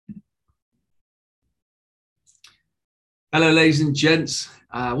Hello, ladies and gents.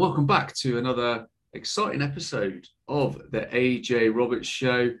 Welcome back to another exciting episode of the AJ Roberts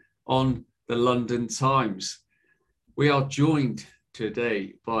Show on the London Times. We are joined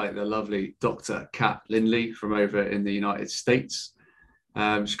today by the lovely Dr. Kat Lindley from over in the United States.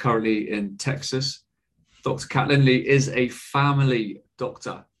 She's currently in Texas. Dr. Kat Lindley is a family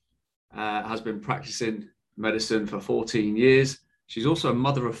doctor, has been practicing medicine for 14 years. She's also a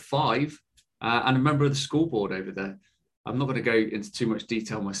mother of five and a member of the school board over there. I'm not going to go into too much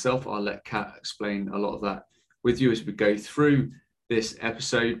detail myself. I'll let Kat explain a lot of that with you as we go through this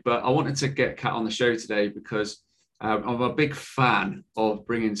episode. But I wanted to get Kat on the show today because I'm a big fan of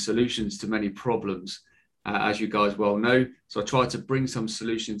bringing solutions to many problems, as you guys well know. So I try to bring some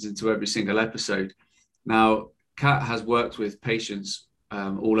solutions into every single episode. Now, Kat has worked with patients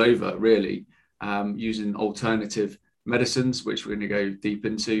all over, really, using alternative medicines, which we're going to go deep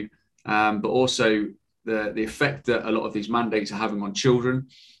into, but also the effect that a lot of these mandates are having on children,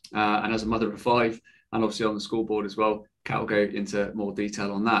 and as a mother of five, and obviously on the school board as well. Kat will go into more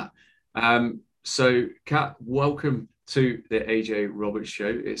detail on that. So, Kat, welcome to the AJ Roberts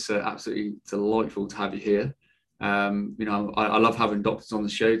Show. It's absolutely delightful to have you here. I love having doctors on the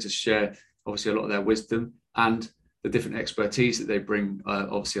show to share, obviously, a lot of their wisdom and the different expertise that they bring,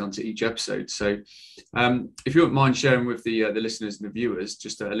 obviously, onto each episode. So if you wouldn't mind sharing with the listeners and the viewers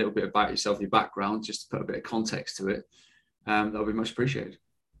just a little bit about yourself, your background, just to put a bit of context to it, that would be much appreciated.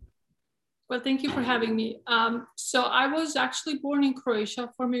 Well, thank you for having me. So I was actually born in Croatia,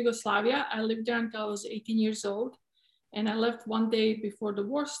 former Yugoslavia. I lived there until I was 18 years old. And I left one day before the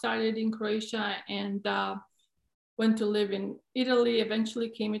war started in Croatia and went to live in Italy, eventually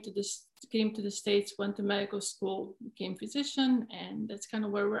came to the States, went to medical school, became a physician, and that's kind of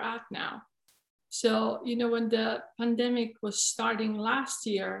where we're at now. So, when the pandemic was starting last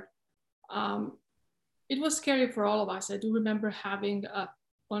year, it was scary for all of us. I do remember having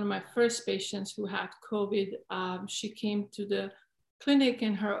one of my first patients who had COVID. She came to the clinic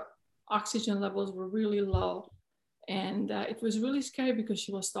and her oxygen levels were really low. And it was really scary because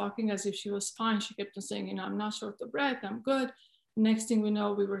she was talking as if she was fine. She kept on saying, I'm not short of breath, I'm good. Next thing we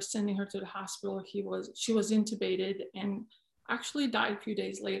know, we were sending her to the hospital. She was intubated and actually died a few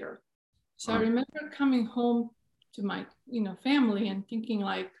days later. So I remember coming home to my, family and thinking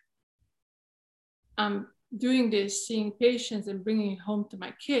like, I'm doing this, seeing patients and bringing it home to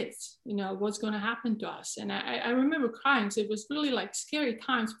my kids, what's going to happen to us? And I remember crying. So it was really like scary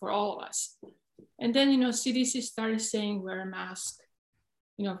times for all of us. And then, CDC started saying wear a mask,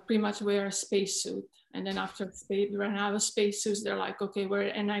 pretty much wear a spacesuit. And then after we ran out of spacesuits, they're like, okay, wear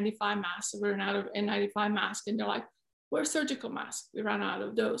an N95 mask. We ran out of N95 mask. And they're like, wear surgical mask. We ran out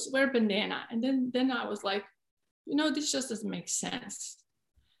of those. Wear bandana. And then I was like, this just doesn't make sense.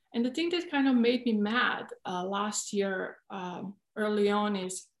 And the thing that kind of made me mad last year, early on,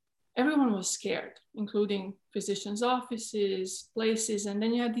 is everyone was scared, including physicians' offices, places. And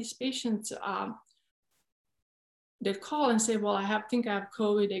then you had these patients that call and say, well, think I have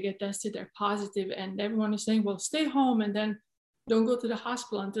COVID. They get tested, they're positive. And everyone is saying, well, stay home and then don't go to the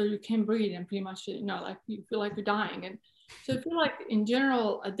hospital until you can breathe. And pretty much, like you feel like you're dying. And so I feel like in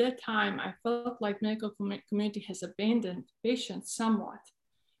general, at that time, I felt like medical community has abandoned patients somewhat.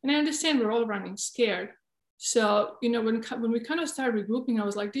 And I understand we're all running scared. So, when we kind of started regrouping, I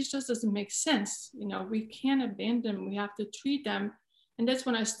was like, this just doesn't make sense. We can't abandon them. We have to treat them. And that's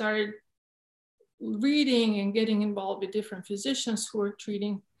when I started reading and getting involved with different physicians who were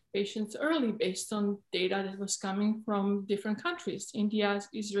treating patients early based on data that was coming from different countries, India,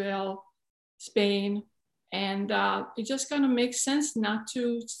 Israel, Spain. And it just kind of makes sense not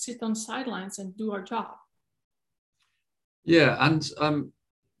to sit on sidelines and do our job. Yeah, and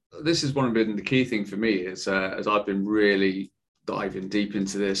this has been the key thing for me is as I've been really diving deep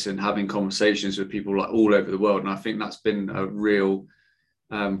into this and having conversations with people like all over the world. And I think that's been a real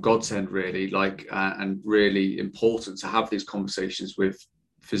godsend, really, and really important to have these conversations with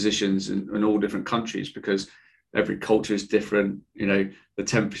physicians in all different countries, because every culture is different. The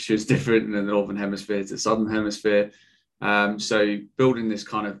temperature is different in the northern hemisphere to the southern hemisphere. So building this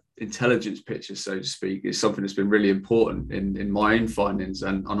kind of intelligence picture, so to speak, is something that's been really important in my own findings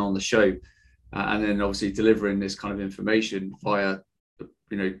and on the show. And then obviously delivering this kind of information via,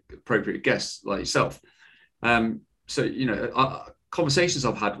 appropriate guests like yourself. Conversations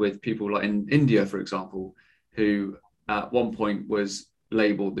I've had with people like in India, for example, who at one point was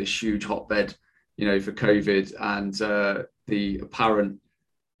labeled this huge hotbed, for COVID, and the apparent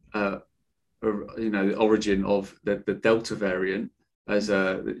the origin of the Delta variant, as they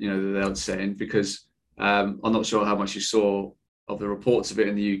were saying, because I'm not sure how much you saw of the reports of it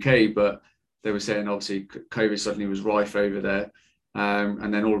in the UK, but they were saying obviously COVID suddenly was rife over there.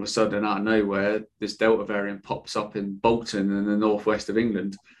 And then all of a sudden, out of nowhere, this Delta variant pops up in Bolton in the northwest of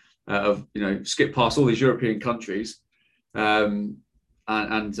England, skip past all these European countries, and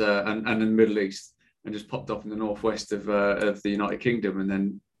in the Middle East, and just popped up in the northwest of the United Kingdom. And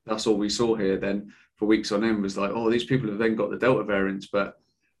then that's all we saw here. Then for weeks on end was like, oh, these people have then got the Delta variants. But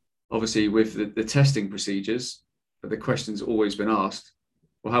obviously, with the testing procedures, the question's always been asked,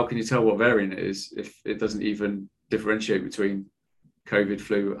 well, how can you tell what variant it is if it doesn't even differentiate between COVID,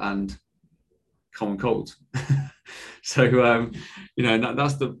 flu, and common cold? So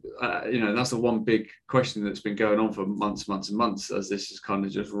that's the one big question that's been going on for months and months, as this has kind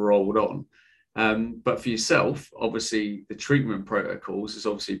of just rolled on. But for yourself, obviously the treatment protocols has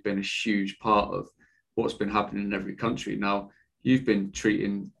obviously been a huge part of what's been happening in every country. Now, you've been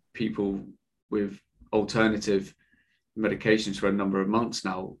treating people with alternative medications for a number of months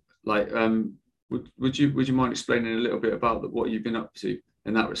now. Like, would you mind explaining a little bit about what you've been up to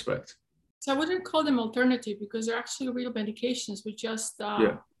in that respect? So I wouldn't call them alternative, because they're actually real medications. We're just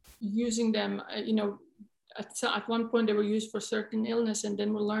using them. At one point they were used for certain illness, and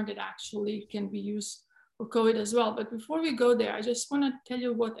then we learned it actually can be used for COVID as well. But before we go there, I just want to tell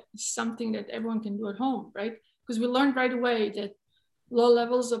you what is something that everyone can do at home, right? Because we learned right away that low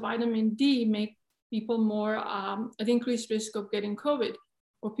levels of vitamin D make people more at increased risk of getting COVID,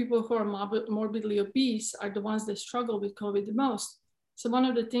 or people who are morbidly obese are the ones that struggle with COVID the most. So one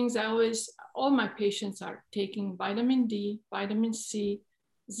of the things all my patients are taking vitamin D, vitamin C,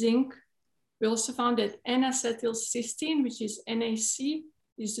 zinc. We also found that N-acetylcysteine, which is NAC,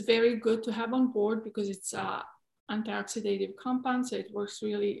 is very good to have on board because it's an antioxidative compound. So it works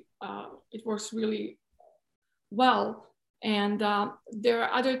really well. And there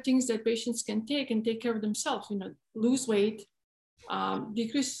are other things that patients can take and take care of themselves. Lose weight,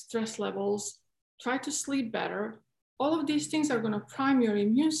 decrease stress levels, try to sleep better. All of these things are going to prime your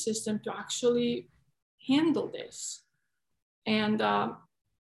immune system to actually handle this. And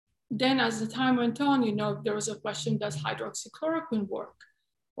then as the time went on, there was a question, does hydroxychloroquine work?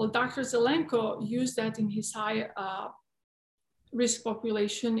 Well, Dr. Zelenko used that in his high risk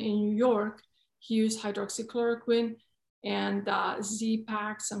population in New York. He used hydroxychloroquine and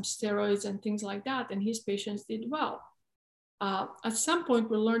Z-Pak, some steroids and things like that, and his patients did well. At some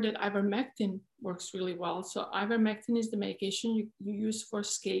point, we learned that ivermectin works really well. So ivermectin is the medication you use for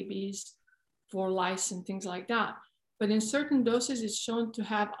scabies, for lice and things like that. But in certain doses, it's shown to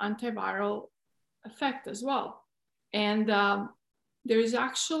have antiviral effect as well. And there is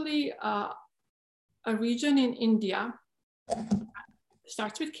actually a region in India,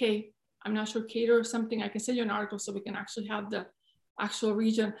 starts with K. I'm not sure, Cater or something. I can send you an article so we can actually have the actual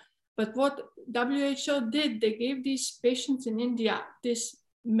region. But what WHO did, they gave these patients in India this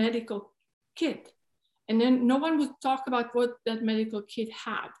medical kit. And then no one would talk about what that medical kit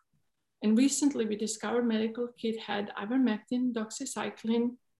had. And recently we discovered medical kit had ivermectin,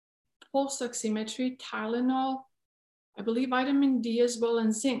 doxycycline, pulse oximetry, Tylenol, I believe vitamin D as well,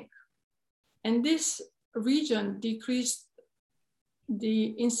 and zinc. And this region decreased the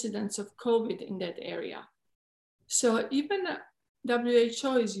incidence of COVID in that area. So even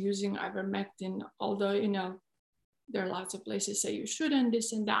WHO is using ivermectin, although, there are lots of places say you shouldn't,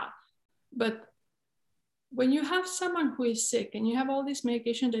 this and that. But when you have someone who is sick and you have all this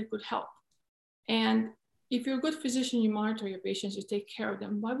medication that could help, and if you're a good physician, you monitor your patients, you take care of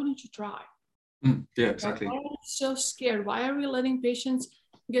them, why wouldn't you try? Yeah, exactly. Why are we so scared? Why are we letting patients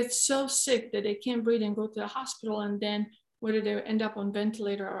get so sick that they can't breathe and go to the hospital, and then whether they end up on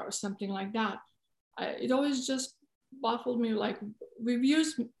ventilator or something like that? It always just baffled me. Like, we've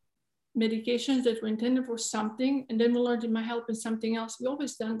used medications that were intended for something, and then we learned it might help in something else. We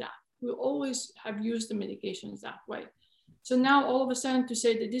always done that. We always have used the medications that way. So now all of a sudden to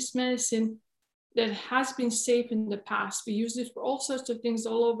say that this medicine that has been safe in the past, we use it for all sorts of things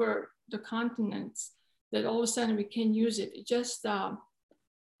all over the continents, that all of a sudden we can use it. It just,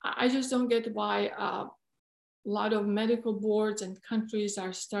 I just don't get why a lot of medical boards and countries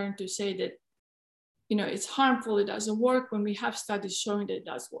are starting to say that, it's harmful, it doesn't work, when we have studies showing that it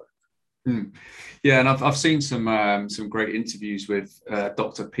does work. Yeah, and I've seen some great interviews with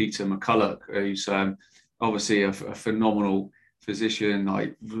Dr. Peter McCulloch, who's obviously a phenomenal physician,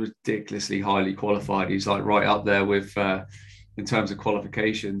 like ridiculously highly qualified. He's like right up there with in terms of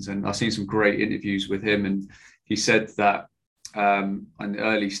qualifications, and I've seen some great interviews with him, and he said that in the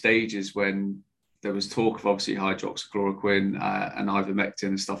early stages when there was talk of obviously hydroxychloroquine and ivermectin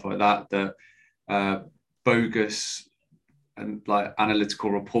and stuff like that, that bogus and like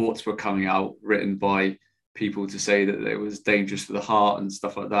analytical reports were coming out written by people to say that it was dangerous for the heart and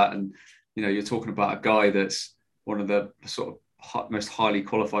stuff like that. And you know, you're talking about a guy that's one of the sort of most highly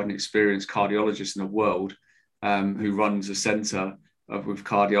qualified and experienced cardiologists in the world, who runs a centre with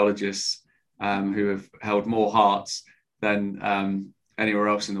cardiologists who have held more hearts than anywhere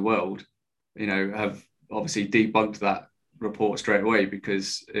else in the world. You know, have obviously debunked that report straight away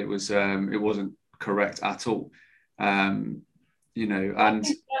because it wasn't correct at all. You know, and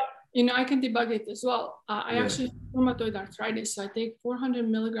you know, I can debug it as well. I actually have rheumatoid arthritis, so I take 400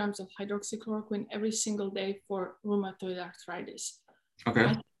 milligrams of hydroxychloroquine every single day for rheumatoid arthritis.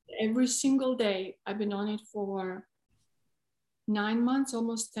 okay. Every single day. I've been on it for 9 months,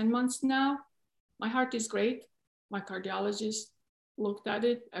 almost 10 months now. My heart is great. My cardiologist looked at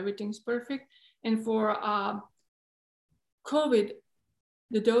it. Everything's perfect. And for COVID,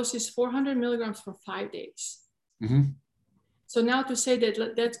 the dose is 400 milligrams for 5 days. Mm-hmm. So now to say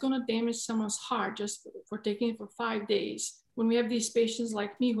that that's going to damage someone's heart just for taking it for 5 days, when we have these patients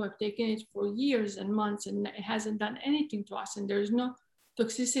like me who have taken it for years and months and it hasn't done anything to us, and there's no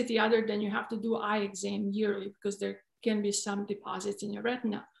toxicity other than you have to do eye exam yearly because there can be some deposits in your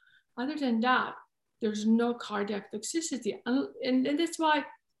retina. Other than that, there's no cardiac toxicity. And that's why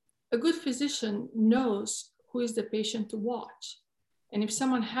a good physician knows who is the patient to watch. And if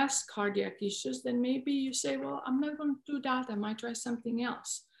someone has cardiac issues, then maybe you say, well, I'm not going to do that. I might try something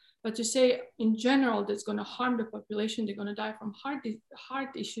else. But to say in general that's going to harm the population, they're going to die from heart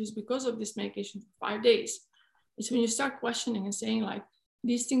issues because of this medication for 5 days. It's when you start questioning and saying like,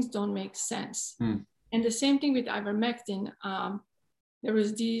 these things don't make sense. And the same thing with ivermectin. There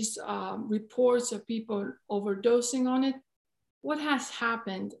was these reports of people overdosing on it. What has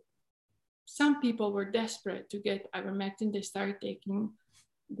happened? Some people were desperate to get ivermectin. They started taking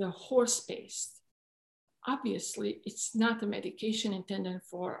the horse paste. Obviously, it's not a medication intended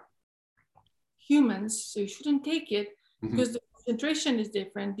for humans, so you shouldn't take it because the concentration is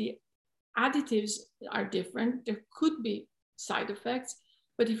different. The additives are different. There could be side effects,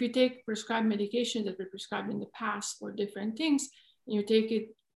 but if you take prescribed medication that were prescribed in the past for different things, and you take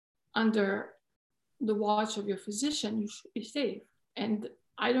it under the watch of your physician, you should be safe. And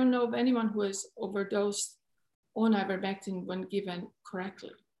I don't know of anyone who has overdosed on ivermectin when given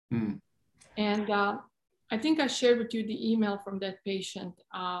correctly. And I think I shared with you the email from that patient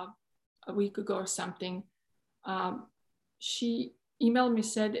a week ago or something. She emailed me,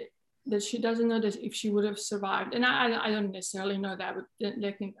 said that she doesn't know that if she would have survived. And I don't necessarily know that, but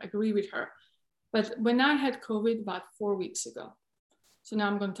I can agree with her. But when I had COVID about 4 weeks ago, so now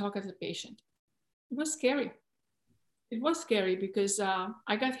I'm going to talk as a patient, it was scary. It was scary because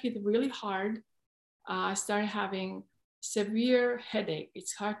I got hit really hard. I started having severe headache.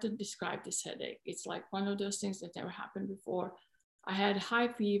 It's hard to describe this headache. It's like one of those things that never happened before. I had high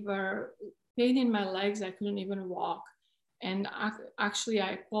fever, pain in my legs. I couldn't even walk. And actually,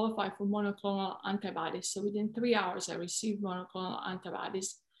 I qualified for monoclonal antibodies. So within 3 hours, I received monoclonal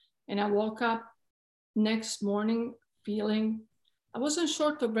antibodies. And I woke up next morning feeling, I wasn't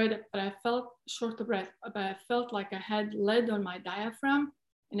short of breath, but I felt short of breath. But I felt like I had lead on my diaphragm,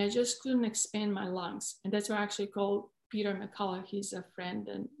 and I just couldn't expand my lungs. And that's why I actually called Peter McCullough. He's a friend,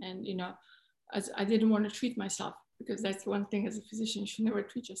 and you know, as I didn't want to treat myself because that's one thing as a physician, you should never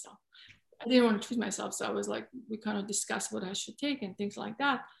treat yourself. I didn't want to treat myself, so I was like, we kind of discussed what I should take and things like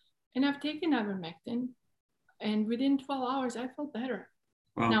that. And I've taken ivermectin, and within 12 hours, I felt better.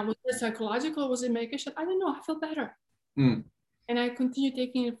 Wow. Now, was it psychological? Was it medication? I don't know. I felt better. And I continued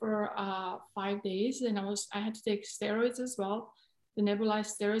taking it for 5 days, and I had to take steroids as well, the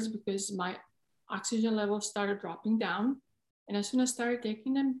nebulized steroids, because my oxygen levels started dropping down. And as soon as I started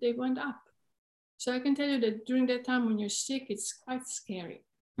taking them, they went up. So I can tell you that during that time when you're sick, it's quite scary.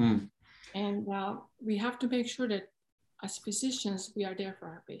 And we have to make sure that as physicians, we are there for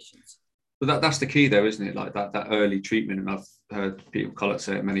our patients. But that's the key though, isn't it? Like that early treatment, and I've heard Peter McCullough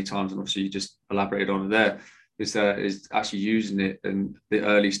say it many times, and obviously you just elaborated on it there, is actually using it in the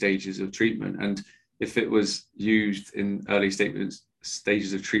early stages of treatment. And if it was used in early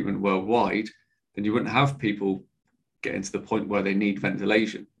stages of treatment worldwide, then you wouldn't have people getting to the point where they need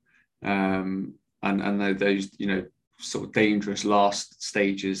ventilation. And those, you know, sort of dangerous last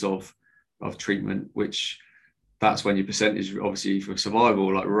stages of treatment, which that's when your percentage obviously for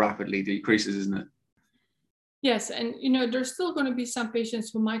survival like rapidly decreases, isn't it? Yes, and you know, there's still going to be some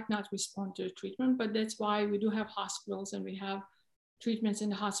patients who might not respond to the treatment, but that's why we do have hospitals and we have treatments in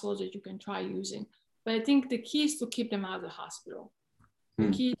the hospitals that you can try using. But I think the key is to keep them out of the hospital.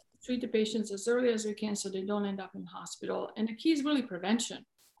 The key is to treat the patients as early as we can so they don't end up in hospital. And the key is really prevention.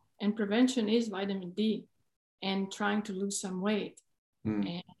 And prevention is vitamin D and trying to lose some weight.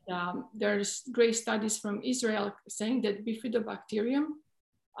 And there's great studies from Israel saying that bifidobacterium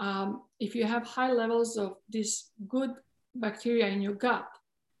if you have high levels of this good bacteria in your gut,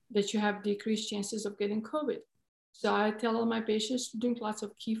 that you have decreased chances of getting COVID. So I tell all my patients to drink lots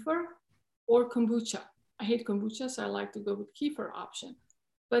of kefir or kombucha. I hate kombucha, so I like to go with kefir option.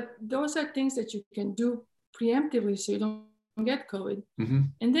 But those are things that you can do preemptively so you don't get COVID. Mm-hmm.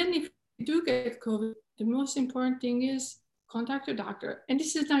 And then if you do get COVID, the most important thing is contact your doctor. And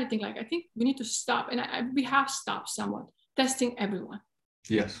this is not anything like, I think we need to stop, and we have stopped somewhat, testing everyone.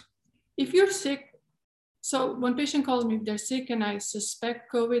 Yes. If you're sick, so when patient calls me, if they're sick and I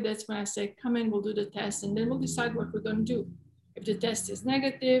suspect COVID, that's when I say, come in, we'll do the test, and then we'll decide what we're going to do. If the test is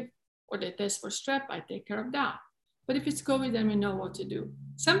negative or they test for strep, I take care of that. But if it's COVID, then we know what to do.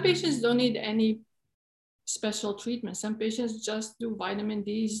 Some patients don't need any special treatment. Some patients just do vitamin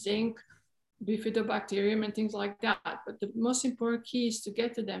D, zinc, bifidobacterium, and things like that. But the most important key is to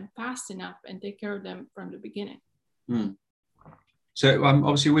get to them fast enough and take care of them from the beginning. Mm. So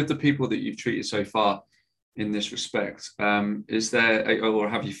obviously with the people that you've treated so far in this respect, is there, or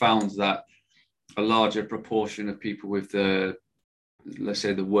have you found that a larger proportion of people with the, let's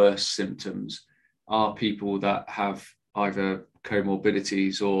say, the worst symptoms are people that have either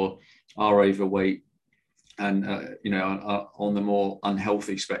comorbidities or are overweight and, are on the more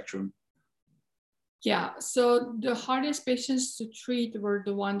unhealthy spectrum? Yeah, so the hardest patients to treat were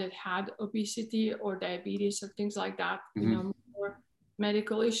the one that had obesity or diabetes or things like that, Mm-hmm. More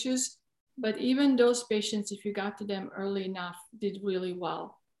medical issues. But even those patients, if you got to them early enough, did really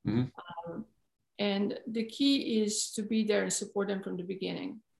well. Mm-hmm. And the key is to be there and support them from the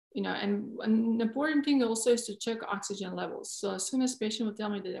beginning. And an important thing also is to check oxygen levels. So as soon as patient will tell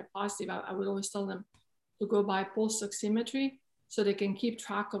me that they're positive, I would always tell them to go by pulse oximetry so they can keep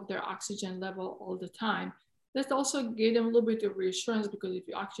track of their oxygen level all the time. That also gave them a little bit of reassurance, because if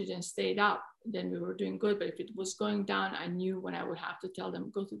your oxygen stayed up, then we were doing good. But if it was going down, I knew when I would have to tell them,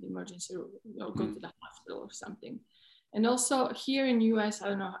 go to the emergency room or go to the hospital or something. And also here in US, I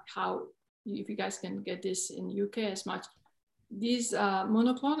don't know how, if you guys can get this in UK as much, these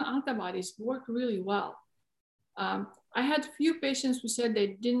monoclonal antibodies work really well. I had few patients who said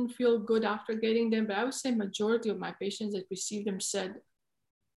they didn't feel good after getting them, but I would say majority of my patients that received them said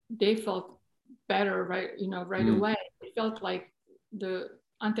they felt better right away. It felt like the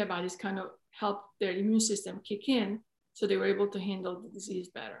antibodies kind of helped their immune system kick in, so they were able to handle the disease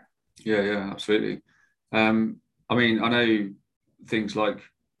better. Yeah, absolutely. I mean, I know things like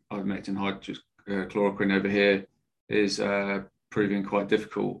ivermectin, hydroxychloroquine over here is proving quite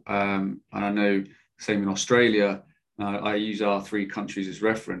difficult. And I know same in Australia. I use our three countries as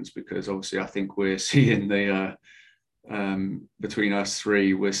reference because obviously I think we're seeing the between us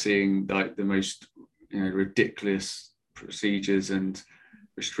three, we're seeing like the most ridiculous procedures and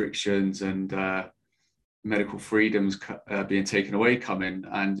restrictions and medical freedoms being taken away coming.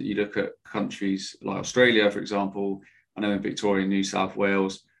 And you look at countries like Australia, for example. I know in Victoria, New South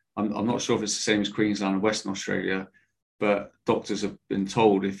Wales, I'm not sure if it's the same as Queensland and Western Australia, but doctors have been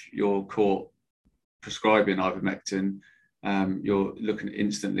told if you're caught prescribing ivermectin, you're looking at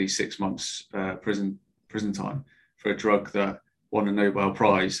instantly 6 months prison time for a drug that won a Nobel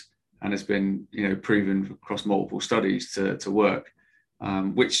Prize and has been proven across multiple studies to work,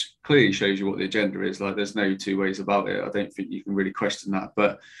 which clearly shows you what the agenda is. Like, there's no two ways about it. I don't think you can really question that.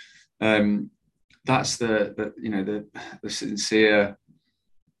 But that's the sincere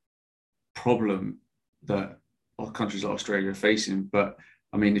problem that countries like Australia are facing. But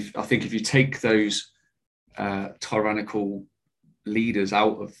I mean, I think if you take those tyrannical leaders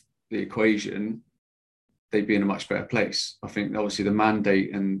out of the equation, they'd be in a much better place. I think obviously the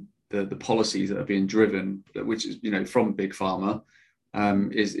mandate and the policies that are being driven, which is from big pharma,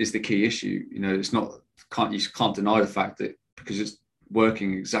 is the key issue. It's not, you can't deny the fact that, because it's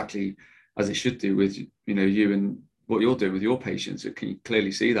working exactly as it should do with you and what you're doing with your patients. You can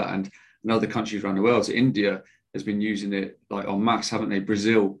clearly see that. And in other countries around the world, so India has been using it like en masse, haven't they?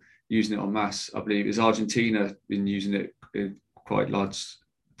 Brazil using it en masse, I believe. Is Argentina been using it in quite large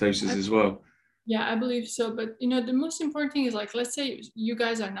doses as well? Yeah, I believe so. But the most important thing is, like, let's say you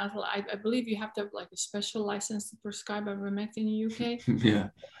guys are not, I believe you have to have like a special license to prescribe ivermectin in the UK. Yeah.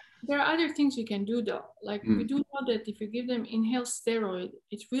 There are other things you can do though. Like we do know that if you give them inhaled steroid,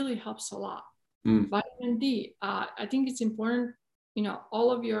 it really helps a lot. Vitamin D. I think it's important,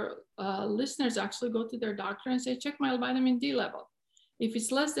 all of your listeners actually go to their doctor and say, check my vitamin D level. If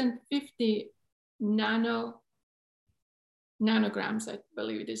it's less than 50 nanograms, I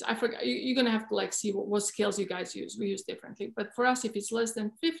believe it is. I forgot. You're going to have to like see what scales you guys use. We use differently. But for us, if it's less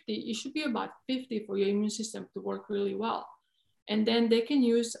than 50, it should be about 50 for your immune system to work really well. And then they can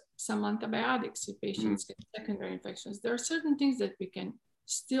use some antibiotics if patients get secondary infections. There are certain things that we can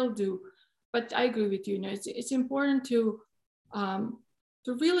still do. But I agree with you. It's important to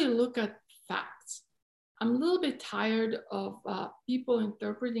really look at facts. I'm a little bit tired of people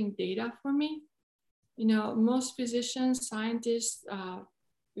interpreting data for me. Most physicians, scientists,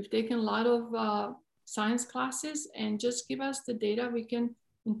 we've taken a lot of science classes, and just give us the data. We can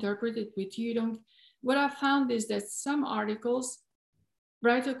interpret it with you. What I've found is that some articles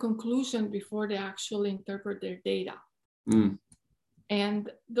write a conclusion before they actually interpret their data.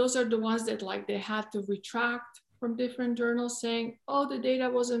 And those are the ones that they had to retract from different journals saying, oh, the data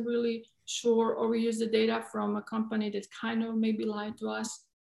wasn't really sure, or we used the data from a company that kind of maybe lied to us.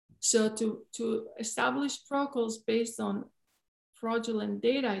 So to establish protocols based on fraudulent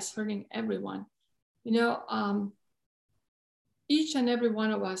data is hurting everyone. Each and every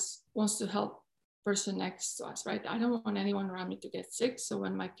one of us wants to help person next to us, right? I don't want anyone around me to get sick. So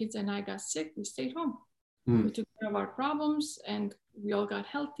when my kids and I got sick, we stayed home. We took care of our problems, and we all got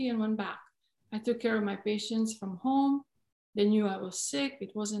healthy and went back. I took care of my patients from home. They knew I was sick.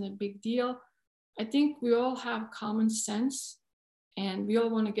 It wasn't a big deal. I think we all have common sense, and we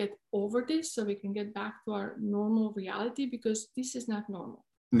all want to get over this so we can get back to our normal reality, because this is not normal.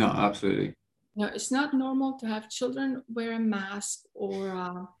 No, absolutely. It's not normal to have children wear a mask,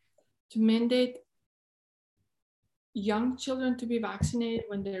 or to mandate young children to be vaccinated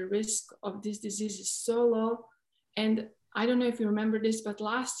when the risk of this disease is so low. And I don't know if you remember this, but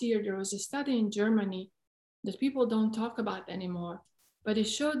last year there was a study in Germany that people don't talk about anymore. But it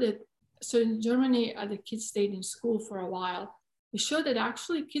showed that, so in Germany, the kids stayed in school for a while. It showed that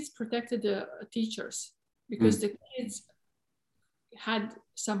actually kids protected the teachers, because the kids had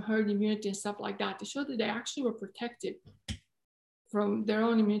some herd immunity and stuff like that. It showed that they actually were protected from their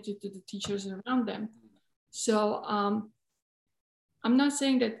own immunity to the teachers around them. So I'm not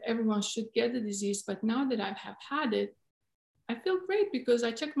saying that everyone should get the disease, but now that I have had it, I feel great because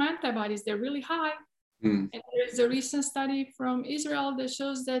I checked my antibodies, they're really high. And there's a recent study from Israel that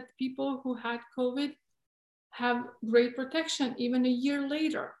shows that people who had COVID have great protection even a year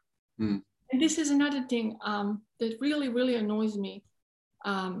later. And this is another thing that really, really annoys me.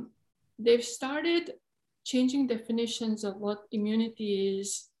 They've started changing definitions of what immunity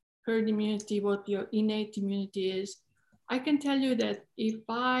is, herd immunity, what your innate immunity is. I can tell you that if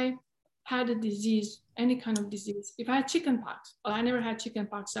I had a disease, any kind of disease, if I had chickenpox, well, I never had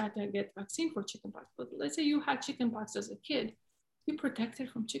chickenpox, so I had to get vaccine for chickenpox. But let's say you had chickenpox as a kid, you're protected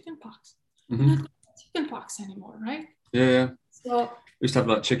from chickenpox. You're not going to have chickenpox anymore, right? Yeah. So we used to have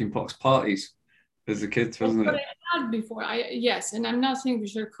like chickenpox parties as a kid, wasn't it? I had before. Yes, and I'm not saying we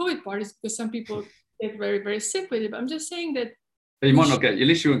should have COVID parties because some people get very, very sick with it. But I'm just saying that you might not get, at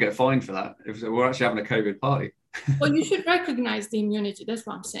least you won't get fined for that if we're actually having a COVID party. Well, you should recognize the immunity. That's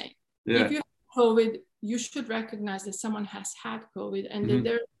what I'm saying. Yeah. If you have COVID, you should recognize that someone has had COVID and that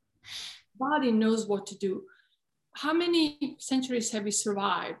their body knows what to do. How many centuries have we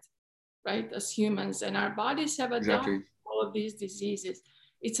survived, right, as humans? And our bodies have adapted to all of these diseases.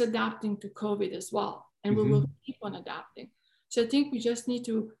 It's adapting to COVID as well. And we will keep on adapting. So I think we just need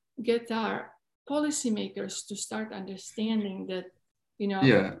to get our policymakers to start understanding that,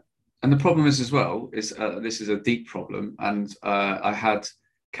 Yeah. And the problem is as well, is this is a deep problem. And I had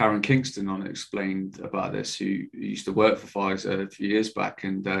Karen Kingston on explained about this, who used to work for Pfizer a few years back,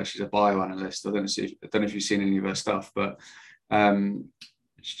 and she's a bioanalyst. I don't know if you've seen any of her stuff, but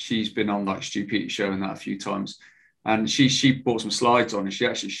she's been on like Stu Peters' show and that a few times. And she brought some slides on, and she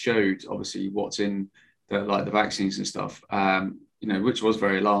actually showed obviously what's in the vaccines and stuff, which was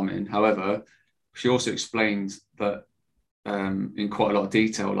very alarming. However, she also explained that in quite a lot of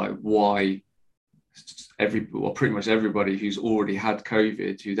detail, like why pretty much everybody who's already had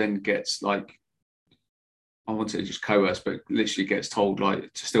COVID, who then gets like, I want to say just coerced, but literally gets told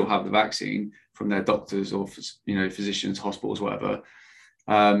like to still have the vaccine from their doctors or physicians, hospitals, whatever,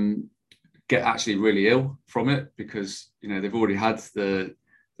 get actually really ill from it because they've already had the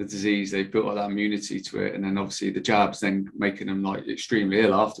disease, they've built up that immunity to it, and then obviously the jabs then making them like extremely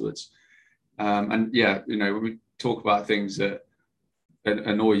ill afterwards. When we talk about things that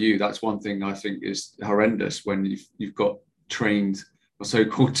annoy you, that's one thing I think is horrendous when you've got trained or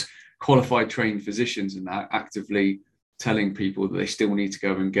so-called qualified trained physicians and that actively telling people that they still need to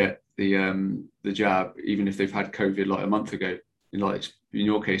go and get the jab even if they've had COVID like a month ago, in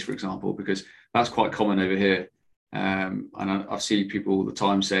your case, for example, because that's quite common over here. And I see people all the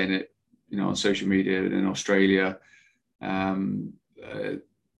time saying it, on social media in Australia.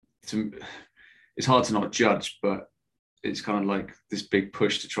 It's hard to not judge, but it's kind of like this big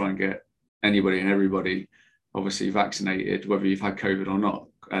push to try and get anybody and everybody obviously vaccinated, whether you've had COVID or not.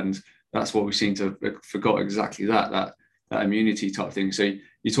 And that's what we seem to have forgot exactly that that immunity type thing. So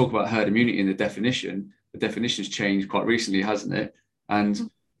you talk about herd immunity in the definition's changed quite recently, hasn't it?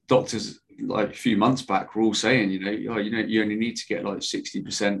 And doctors, like a few months back, were all saying, you only need to get like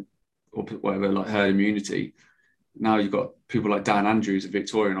 60% or whatever, like herd immunity. Now you've got people like Dan Andrews of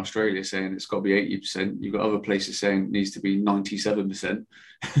Victoria in Australia saying it's got to be 80%. You've got other places saying it needs to be 97%.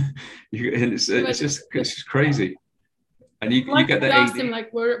 And it's just crazy. And you get the asked him,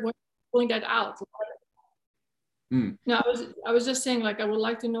 like, we're pulling that out. No, I was just saying, like, I would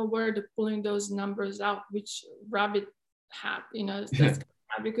like to know where they're pulling those numbers out, which rabbit hat,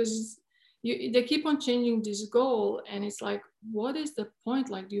 because they keep on changing this goal, and it's like, what is the point?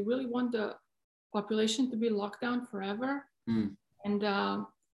 Like, do you really want the population to be locked down forever? And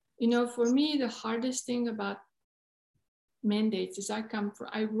for me, the hardest thing about mandates is I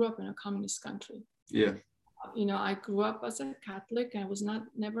grew up in a communist country. Yeah. I grew up as a Catholic, and I was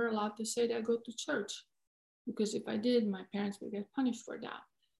never allowed to say that I go to church, because if I did, my parents would get punished for that.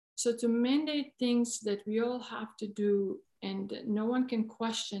 So to mandate things that we all have to do and no one can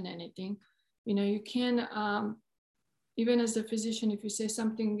question anything, you can, even as a physician, if you say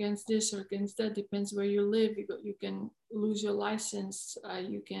something against this or against that, depends where you live, you can lose your license,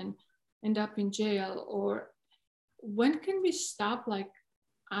 you can end up in jail. Or when can we stop like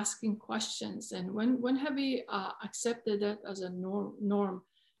asking questions? And when have we accepted that as a norm?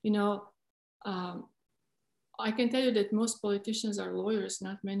 I can tell you that most politicians are lawyers,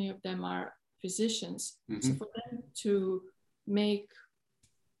 not many of them are physicians. So for them to make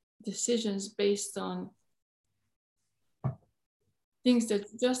decisions based on things that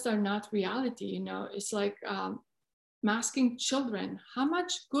just are not reality, it's like masking children. How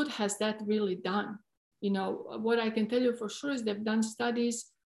much good has that really done? What I can tell you for sure is they've done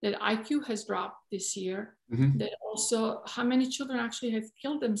studies that IQ has dropped this year. That also, how many children actually have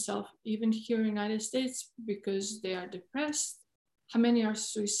killed themselves, even here in the United States, because they are depressed? How many are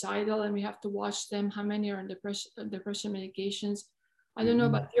suicidal and we have to watch them? How many are on depression medications? I don't know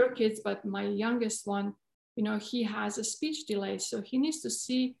about your kids, but my youngest one, he has a speech delay. So he needs to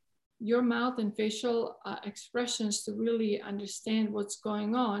see your mouth and facial expressions to really understand what's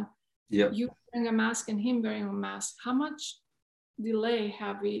going on. Yep. You wearing a mask and him wearing a mask. How much delay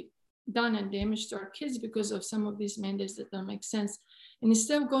have we done and damage to our kids because of some of these mandates that don't make sense? And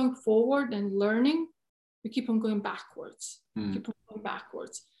instead of going forward and learning, we keep on going backwards.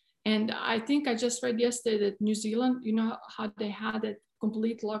 And I think I just read yesterday that New Zealand, how they had a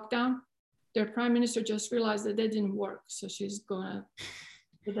complete lockdown, their prime minister just realized that didn't work. So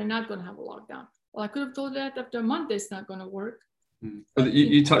they're not going to have a lockdown. Well, I could have told that after a month, it's not going to work. But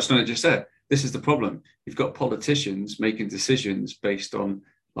you touched on it just there. This is the problem. You've got politicians making decisions based on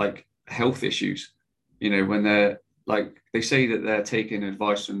like health issues, when they're like, they say that they're taking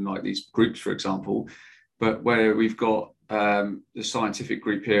advice from like these groups, for example, but where we've got the scientific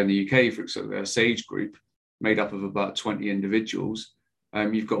group here in the UK, for example, a SAGE group made up of about 20 individuals.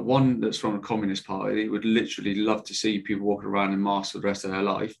 You've got one that's from a communist party that would literally love to see people walking around in masks for the rest of their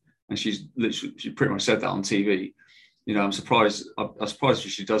life. And she pretty much said that on TV. I'm surprised if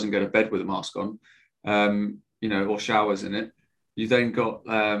she doesn't go to bed with a mask on, or showers in it. You then got,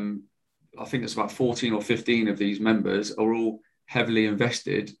 I think it's about 14 or 15 of these members are all heavily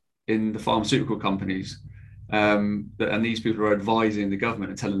invested in the pharmaceutical companies. And these people are advising the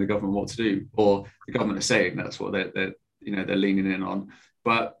government and telling the government what to do, or the government are saying that's what they're leaning in on.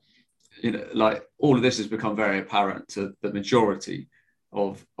 But, like all of this has become very apparent to the majority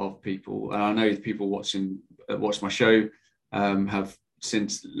of people. And I know the people watch my show have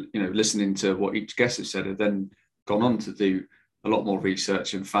since, listening to what each guest has said, have then gone on to do a lot more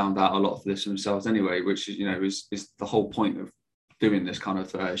research and found out a lot of this themselves anyway, which is, is the whole point of doing this kind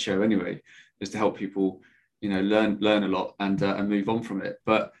of show anyway, is to help people, learn a lot and move on from it.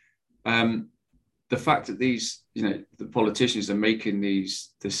 But the fact that these, the politicians are making these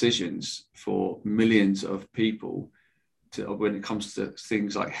decisions for millions of people when it comes to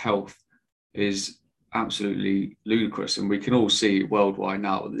things like health is absolutely ludicrous. And we can all see worldwide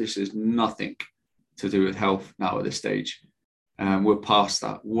now that this is nothing to do with health now at this stage. We're past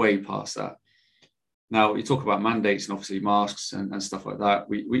that, way past that. Now, you talk about mandates and obviously masks and stuff like that.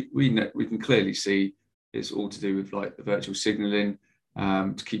 We can clearly see it's all to do with like the virtual signaling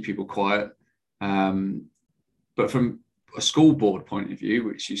to keep people quiet. But from a school board point of view,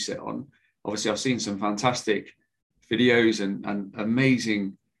 which you sit on, obviously I've seen some fantastic videos and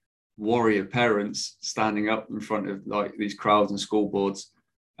amazing warrior parents standing up in front of like these crowds and school boards,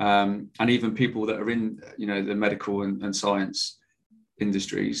 and even people that are in the medical and science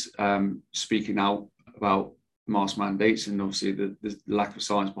industries speaking out about mask mandates and obviously the lack of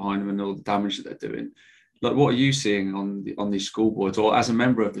science behind them and all the damage that they're doing. like, what are you seeing on these school boards, or as a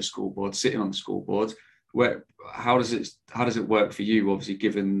member of the school board, sitting on the school board? How does it work for you? Obviously,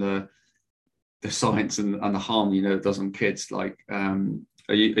 given the science and the harm it does on kids. Like,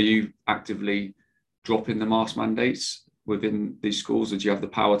 are you actively dropping the mask mandates within these schools, or do you have the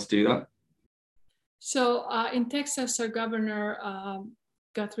power to do that? So in Texas, our governor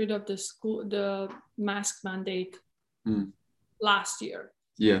got rid of the mask mandate last year.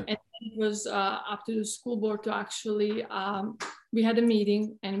 Yeah. And it was up to the school board to actually, we had a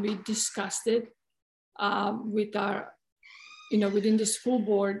meeting and we discussed it with our, within the school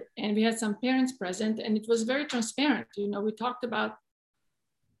board, and we had some parents present, and it was very transparent. We talked about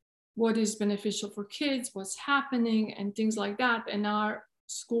what is beneficial for kids, what's happening, and things like that. And our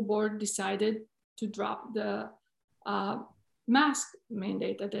school board decided to drop the mask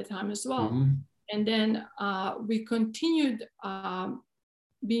mandate at that time as well. Mm-hmm. And then we continued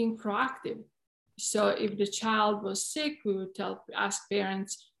being proactive. So if the child was sick, we would ask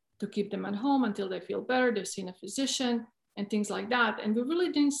parents to keep them at home until they feel better, they've seen a physician and things like that. And we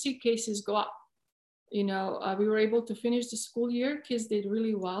really didn't see cases go up. We were able to finish the school year. Kids did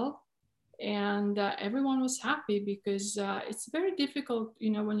really well. And everyone was happy, because it's very difficult,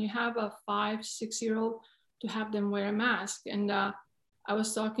 when you have a 5-6-year-old, to have them wear a mask. And I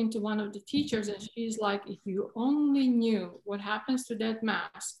was talking to one of the teachers, and she's like, if you only knew what happens to that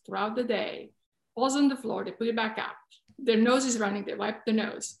mask throughout the day, falls on the floor, they put it back up, their nose is running, they wipe the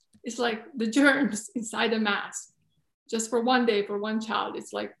nose. It's like the germs inside the mask, just for one day, for one child.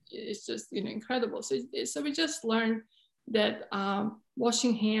 It's just, incredible. So we just learned that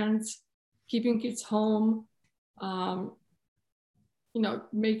washing hands, keeping kids home,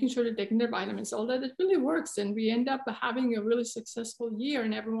 making sure they're taking their vitamins, all that, it really works. And we end up having a really successful year,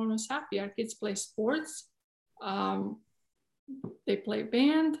 and everyone was happy. Our kids play sports, they play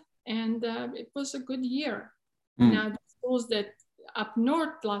band, and it was a good year. Now, the schools that up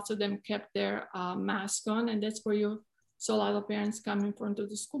north, lots of them kept their mask on, and that's where you saw a lot of parents come in front of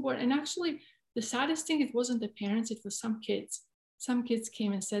the school board. And actually, the saddest thing, it wasn't the parents, it was some kids. Some kids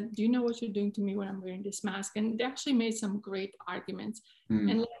came and said, do you know what you're doing to me when I'm wearing this mask? And they actually made some great arguments. And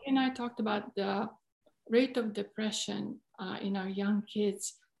Larry and I talked about the rate of depression in our young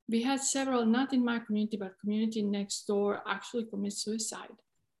kids. We had several, not in my community, but community next door, actually commit suicide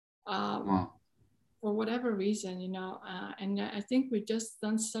for whatever reason, and I think we've just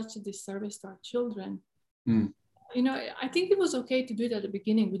done such a disservice to our children. I think it was okay to do it at the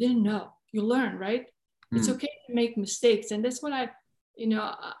beginning. We didn't know. You learn, right? It's okay to make mistakes. And that's what I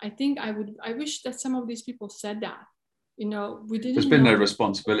think I wish that some of these people said that, we didn't There's been no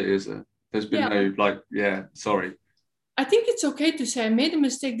responsibility, is there? There's been no, sorry. I think it's okay to say, I made a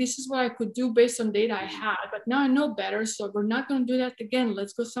mistake. This is what I could do based on data I had, but now I know better. So we're not going to do that again.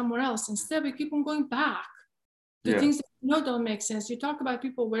 Let's go somewhere else. Instead, we keep on going back to things that don't make sense. You talk about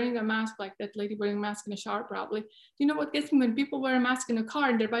people wearing a mask, like that lady wearing a mask in the shower, probably. You know what gets me? When people wear a mask in a car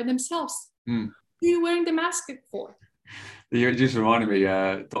and they're by themselves. Who are you wearing the mask for? You just reminded me,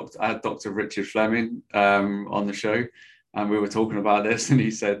 I had Dr. Richard Fleming on the show, and we were talking about this, and he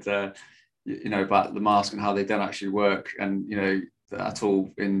said, about the mask and how they don't actually work, and, at all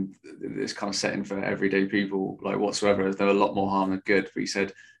in this kind of setting for everyday people, like whatsoever. They're a lot more harm than good. But he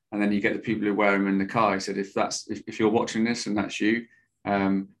said, and then you get the people who wear them in the car. He said, if you're watching this and that's you,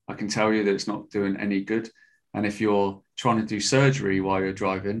 I can tell you that it's not doing any good. And if you're trying to do surgery while you're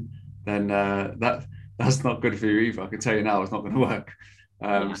driving, then that's not good for you either. I can tell you now, it's not going to work.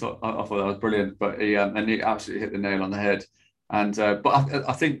 So I thought that was brilliant. But he absolutely hit the nail on the head. And but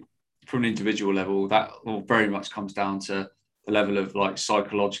I think from an individual level, that all very much comes down to the level of like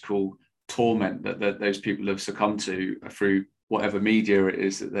psychological torment that those people have succumbed to through whatever media it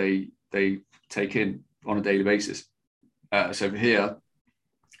is that they take in on a daily basis. So over here,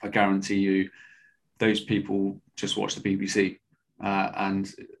 I guarantee you, those people just watch the BBC,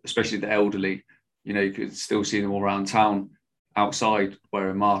 and especially the elderly. You could still see them all around town outside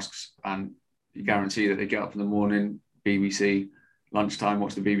wearing masks, and you guarantee that they get up in the morning, BBC, lunchtime,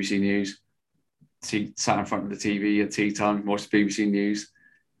 watch the BBC News, sat in front of the TV at tea time, watch the BBC News,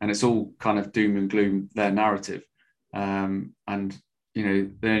 and it's all kind of doom and gloom, their narrative. And,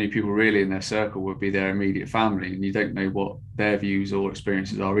 the only people really in their circle would be their immediate family, and you don't know what their views or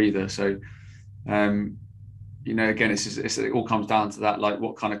experiences are either. So, again, it all comes down to that, like,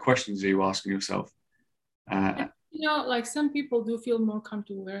 what kind of questions are you asking yourself? Like some people do feel more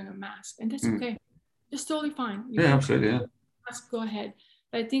comfortable wearing a mask, and that's okay. It's totally fine. Absolutely. Mask, go ahead.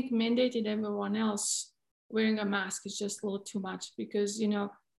 But I think mandating everyone else wearing a mask is just a little too much, because,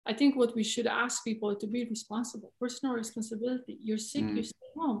 I think what we should ask people to be responsible, personal responsibility. You're sick, you stay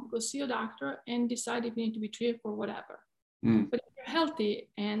home, go see a doctor and decide if you need to be treated for whatever. But if you're healthy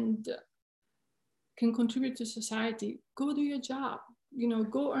and can contribute to society, go do your job,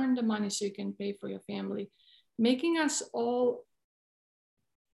 go earn the money so you can pay for your family. Making us all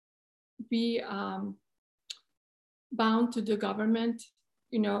be bound to the government,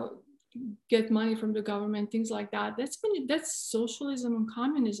 get money from the government, things like that. That's socialism and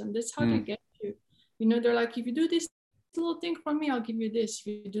communism. That's how they get you. They're like, if you do this little thing for me, I'll give you this.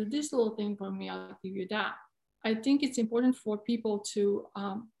 If you do this little thing for me, I'll give you that. I think it's important for people to,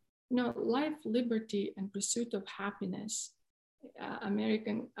 life, liberty, and pursuit of happiness.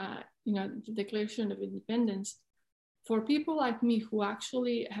 American, the Declaration of Independence. For people like me who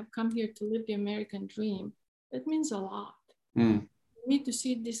actually have come here to live the American dream, that means a lot. Me to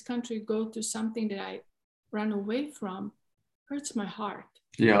see this country go to something that I ran away from hurts my heart.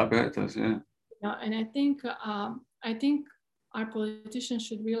 Yeah, I bet it does. Yeah. And I think our politicians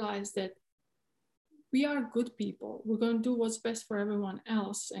should realize that we are good people. We're going to do what's best for everyone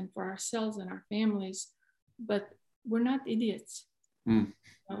else and for ourselves and our families, but we're not idiots.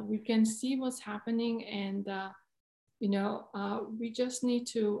 We can see what's happening, and we just need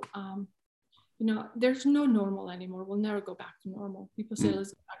to. There's no normal anymore. We'll never go back to normal. People say,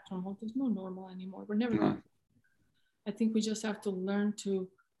 let's go back to normal. There's no normal anymore. We're never going to. I think we just have to learn to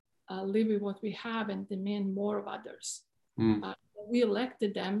live with what we have and demand more of others. We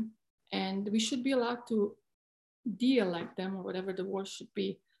elected them, and we should be allowed to de-elect them, or whatever the word should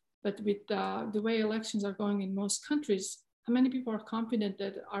be. But with the way elections are going in most countries, how many people are confident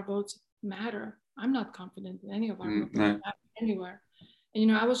that our votes matter? I'm not confident in any of our votes matter anywhere.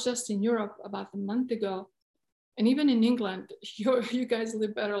 And, I was just in Europe about a month ago, and even in England, you guys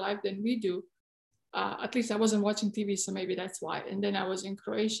live better life than we do. At least I wasn't watching TV, so maybe that's why. And then I was in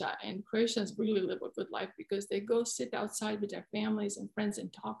Croatia, and Croatians really live a good life because they go sit outside with their families and friends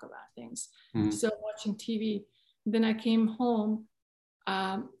and talk about things. So watching TV. Then I came home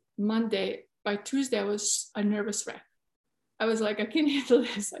Monday. By Tuesday, I was a nervous wreck. I was like, I can't handle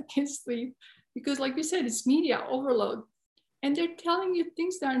this. I can't sleep. Because like you said, it's media overload. And they're telling you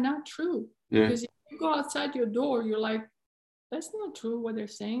things that are not true. Yeah. Because if you go outside your door, you're like, that's not true what they're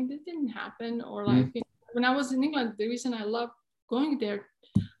saying. This didn't happen. Or like, when I was in England, the reason I loved going there,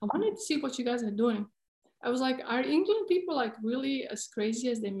 I wanted to see what you guys are doing. I was like, are England people like really as crazy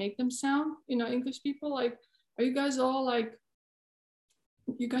as they make them sound? English people, like, are you guys all like,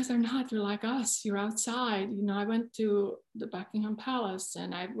 you guys are not, you're like us, you're outside. I went to the Buckingham Palace,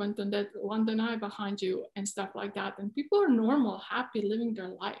 and I went on that London Eye behind you and stuff like that. And people are normal, happy, living their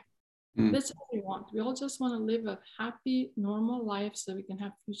life. That's what we want. We all just want to live a happy, normal life so we can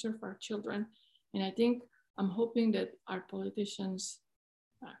have a future for our children. And I think I'm hoping that our politicians,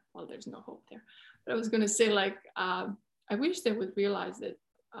 well, there's no hope there. But I was going to say, like, I wish they would realize that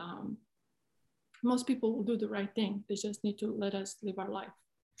most people will do the right thing. They just need to let us live our life.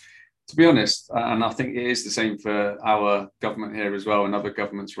 To be honest, and I think it is the same for our government here as well, and other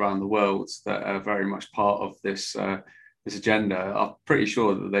governments around the world that are very much part of this this agenda. I'm pretty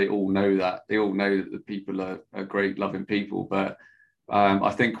sure that they all know that. They all know that the people are great, loving people. But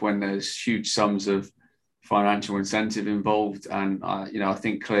I think when there's huge sums of financial incentive involved, and I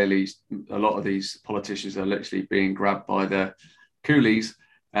think clearly a lot of these politicians are literally being grabbed by the coolies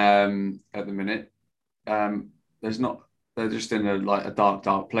at the minute. They're just in a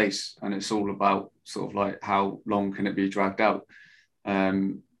dark place, and it's all about sort of like how long can it be dragged out.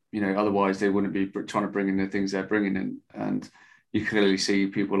 Otherwise they wouldn't be trying to bring in the things they're bringing in. And you clearly see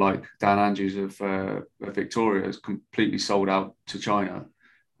people like Dan Andrews of Victoria is completely sold out to China,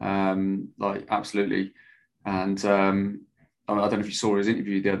 like absolutely. And I don't know if you saw his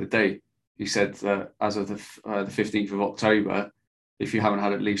interview the other day. He said that as of the 15th of October, if you haven't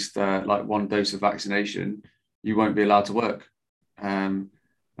had at least like one dose of vaccination, you won't be allowed to work. And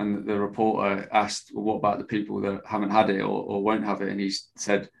the reporter asked, well, what about the people that haven't had it or won't have it? And he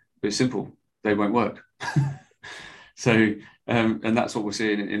said, it's simple, they won't work. So, and that's what we're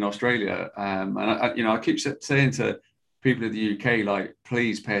seeing in Australia. And I keep saying to people in the UK, like,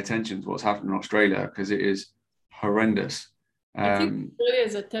 please pay attention to what's happening in Australia, because it is horrendous. I think Australia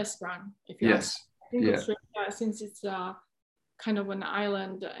is a test run. If you ask. I think Australia, since it's kind of an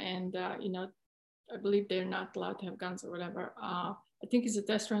island, and I believe they're not allowed to have guns or whatever. I think it's a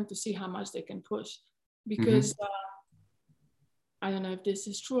test run to see how much they can push, because I don't know if this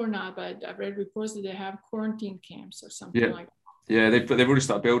is true or not, but I've read reports that they have quarantine camps or something like that. Yeah, they've already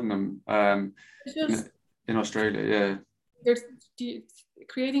started building them in Australia. Yeah, they're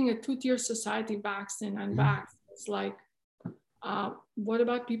creating a two-tier society, vaccine and unvaxxed. It's like, What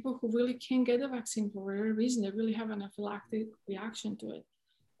about people who really can't get the vaccine for whatever reason? They really have an anaphylactic reaction to it.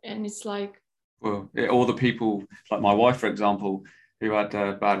 And it's like, well, all the people, like my wife, for example, who had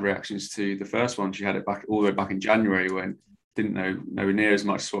bad reactions to the first one. She had it back all the way back in January, when didn't know nowhere near as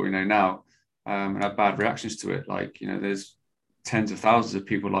much as what we know now, and had bad reactions to it. Like, you know, there's tens of thousands of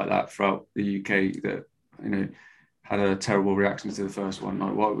people like that throughout the UK that, you know, had a terrible reaction to the first one.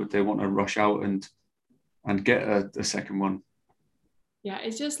 Like, why would they want to rush out and get a second one? Yeah,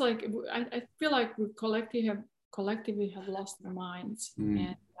 it's just like, I feel like we collectively have lost our minds.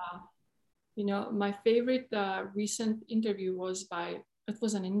 And you know, my favorite recent interview was it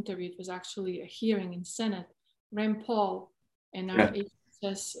wasn't an interview, it was actually a hearing in Senate. Rand Paul, and our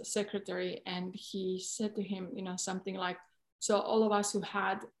HHS secretary, and he said to him, you know, something like, so all of us who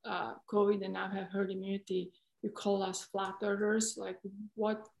had COVID and now have herd immunity, you call us flat earthers. Like,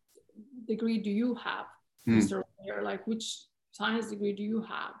 what degree do you have, Mr. Mayor? Like, which science degree do you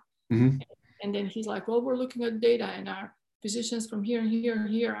have? And then he's like, well, we're looking at data and our physicians from here and here and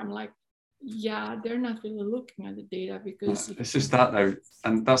here. I'm like, yeah, they're not really looking at the data, because it's just that though,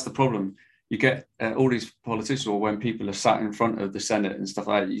 and that's the problem. You get all these politicians, or when people are sat in front of the Senate and stuff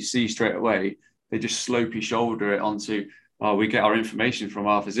like that, you see straight away they just slopey shoulder it onto, oh, we get our information from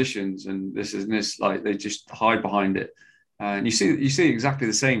our physicians, and this is this. Like, they just hide behind it, and you see exactly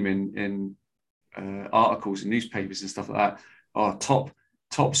the same in articles and newspapers and stuff like that. Oh,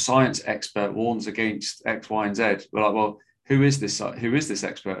 top science expert warns against X, Y, and Z. We're like, well, who is this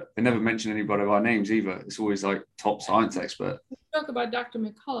expert? They never mention anybody by names either. It's always like top science expert. We talk about Dr.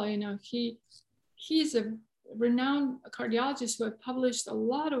 McCullough, you know, he's a renowned cardiologist who had published a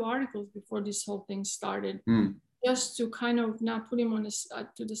lot of articles before this whole thing started, just to kind of not put him on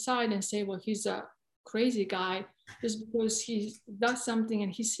to the side and say, well, he's a crazy guy, just because he does something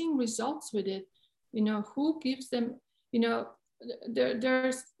and he's seeing results with it. You know, who gives them, you know,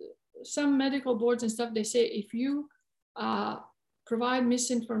 there's some medical boards and stuff, they say if you provide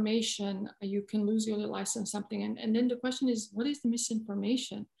misinformation, you can lose your license, something. And then the question is, what is the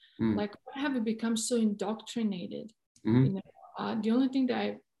misinformation? Like, why have we become so indoctrinated? You know, the only thing that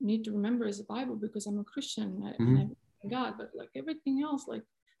I need to remember is the Bible, because I'm a Christian and I believe in God, but like everything else, like,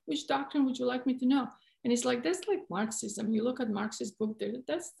 which doctrine would you like me to know? And it's like, that's like Marxism. You look at Marxist book there,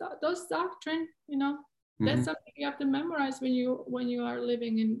 those doctrine, you know, that's something you have to memorize when you are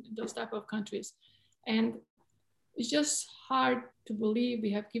living in those type of countries. And it's just hard to believe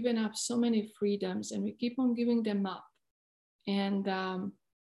we have given up so many freedoms and we keep on giving them up. And,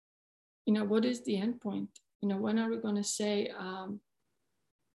 you know, what is the end point? You know, when are we going to say,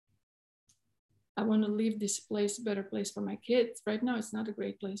 I want to leave this place a better place for my kids? Right now, it's not a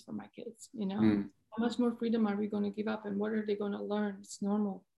great place for my kids. You know, how much more freedom are we going to give up, and what are they going to learn? It's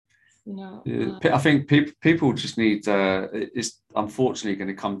normal. You know, I think people just need, it's unfortunately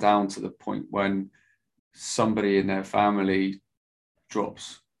going to come down to the point when somebody in their family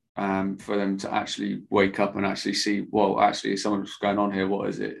drops, for them to actually wake up and actually see, well, actually something's going on here, what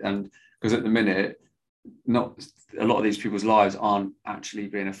is it? And because at the minute, not a lot of these people's lives aren't actually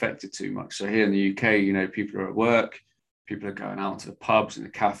being affected too much. So here in the UK, you know, people are at work, people are going out to the pubs and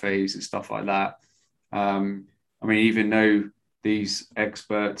the cafes and stuff like that. I mean, even though these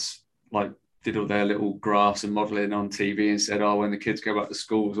experts like did all their little graphs and modeling on TV and said, oh, when the kids go back to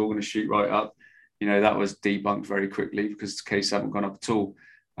school, it's all going to shoot right up. You know, that was debunked very quickly because the case haven't gone up at all.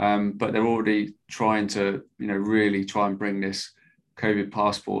 But they're already trying to, you know, really try and bring this COVID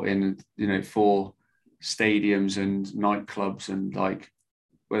passport in, you know, for stadiums and nightclubs and like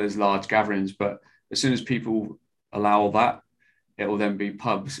where there's large gatherings. But as soon as people allow that, it will then be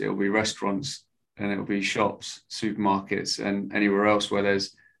pubs, it will be restaurants, and it will be shops, supermarkets, and anywhere else where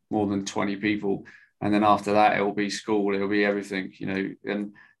there's more than 20 people. And then after that, it will be school, it will be everything, you know.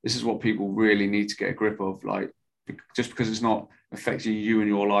 And this is what people really need to get a grip of. Like, just because it's not affecting you in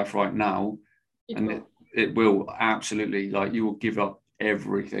your life right now, it will absolutely, like, you will give up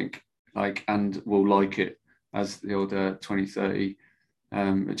everything, like, and will like it, as the old 2030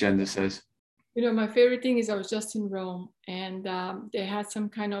 agenda says. You know, my favorite thing is I was just in Rome, and they had some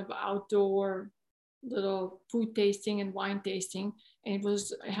kind of outdoor little food tasting and wine tasting, and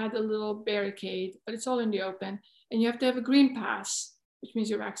it had a little barricade, but it's all in the open, and you have to have a green pass, which means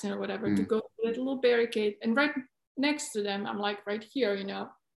you're vaccinated or whatever, to go to that little barricade. And right next to them, I'm like, right here, you know,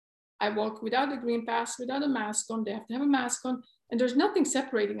 I walk without a green pass, without a mask on. They have to have a mask on, and there's nothing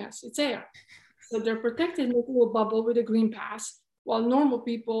separating us. It's air. So they're protected in a little bubble with a green pass, while normal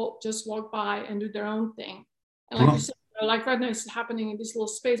people just walk by and do their own thing. And like you said, like right now it's happening in this little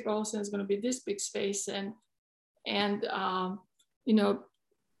space, but also it's going to be this big space. And you know,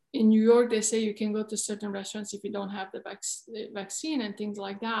 in New York, they say you can go to certain restaurants if you don't have the vaccine and things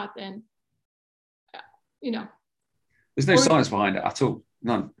like that. And, there's no science behind it at all.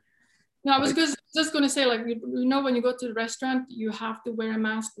 None. No, I was just going to say, like, when you go to the restaurant, you have to wear a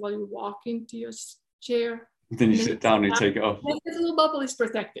mask while you walk into your chair. Then you sit down and you take it off. This little bubble is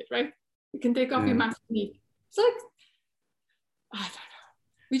protected, right? You can take off your mask. It's like, I don't know.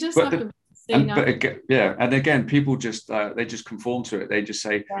 We just have to stay now. And again, people just they just conform to it. They just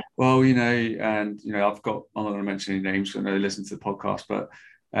say, well, and I've got, I'm not going to mention any names because I know they listen to the podcast, but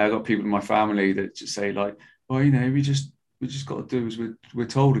I've got people in my family that just say, like, well, we just got to do as we're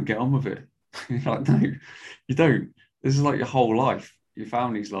told and get on with it. Like, no, you don't. This is like your whole life, your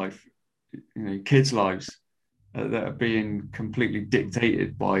family's life, kids' lives that are being completely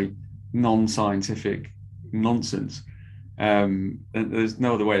dictated by non-scientific nonsense. And there's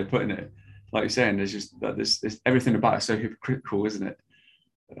no other way of putting it. Like you're saying, there's just that this everything about it so hypocritical, isn't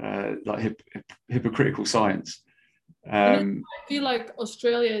it? Like hypocritical science. I feel like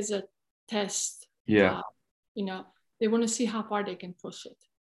Australia is a test. Yeah. They want to see how far they can push it.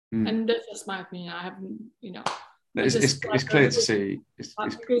 And that's just my opinion. I haven't, It's clear to see.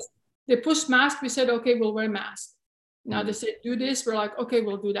 Because they pushed masks, we said, okay, we'll wear masks. Now they said, do this. We're like, okay,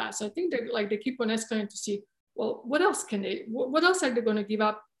 we'll do that. So I think they keep on escalating to see, well, what else are they going to give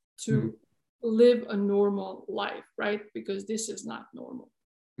up to live a normal life, right? Because this is not normal.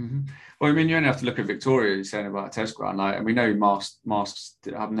 Mm-hmm. Well, I mean, you only have to look at Victoria, you're saying about a test ground, and we know masks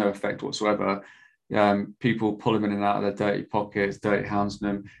have no effect whatsoever. People pull them in and out of their dirty pockets, dirty hands,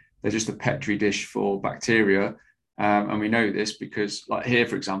 them. They're just a petri dish for bacteria. And we know this because, like here,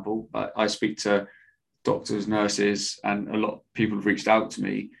 for example, I speak to doctors, nurses, and a lot of people have reached out to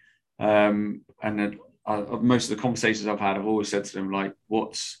me. And then most of the conversations I've had, I've always said to them, like,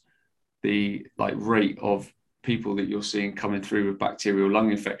 what's the rate of people that you're seeing coming through with bacterial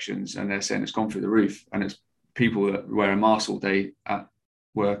lung infections? And they're saying it's gone through the roof. And it's people that wear a mask all day at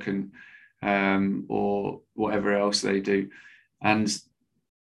work and or whatever else they do. And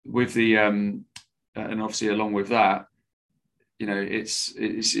with the and obviously along with that, it's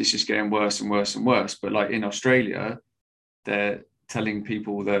just getting worse and worse and worse. But like in Australia, they're telling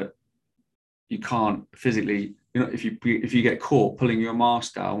people that you can't physically, if you get caught pulling your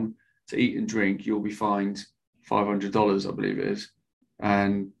mask down to eat and drink, you'll be fined $500, I believe it is.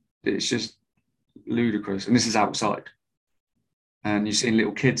 And it's just ludicrous. And this is outside. And you're seeing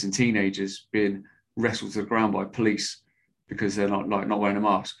little kids and teenagers being wrestled to the ground by police because they're not wearing a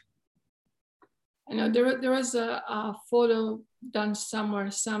mask. I know there was a photo done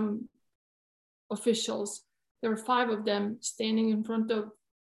somewhere, some officials, there were 5 of them standing in front of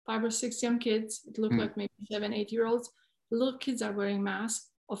 5 or 6 young kids. It looked like maybe 7, 8-year-olds. The little kids are wearing masks.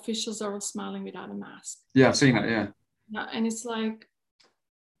 Officials are all smiling without a mask. Yeah, I've seen that, yeah. And it's like,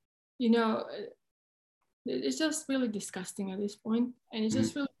 it's just really disgusting at this point. And it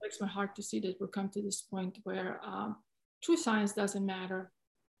just really breaks my heart to see that we've come to this point where true science doesn't matter.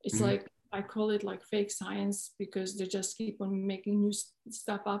 It's like, I call it like fake science because they just keep on making new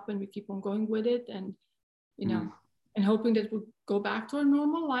stuff up and we keep on going with it. And, and hoping that we'll go back to our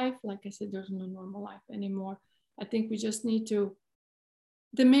normal life. Like I said, there's no normal life anymore. I think we just need to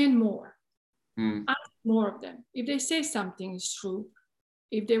demand more, ask more of them. If they say something is true,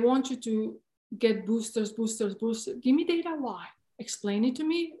 if they want you to get boosters, give me data why. Explain it to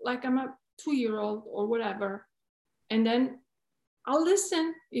me like I'm a 2-year-old or whatever. And then I'll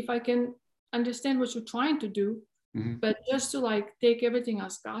listen if I can understand what you're trying to do. But just to take everything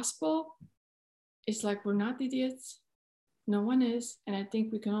as gospel, it's like we're not idiots. No one is. And I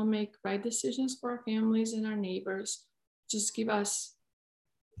think we can all make right decisions for our families and our neighbors. Just give us,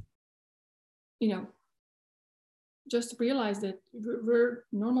 just realize that we're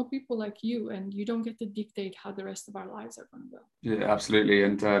normal people like you, and you don't get to dictate how the rest of our lives are going to go. Yeah, absolutely.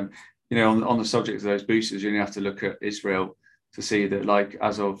 And, on the subject of those boosters, you only have to look at Israel to see that,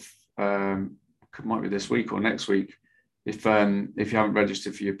 as of, might be this week or next week, if you haven't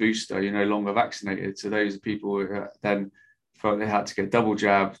registered for your booster, you're no longer vaccinated. So those are people who then felt they had to get double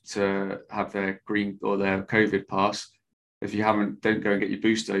jab to have their green or their COVID pass. If you don't go and get your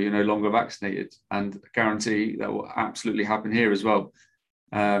booster, you're no longer vaccinated. And I guarantee that will absolutely happen here as well.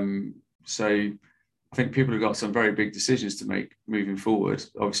 So I think people have got some very big decisions to make moving forward,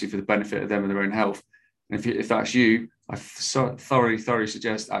 obviously for the benefit of them and their own health. And if that's you, I thoroughly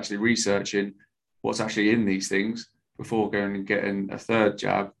suggest actually researching what's actually in these things before going and getting a third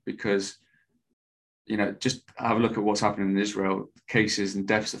jab, because, just have a look at what's happening in Israel. Cases and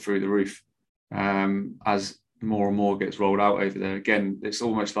deaths are through the roof as more and more gets rolled out over there. Again, it's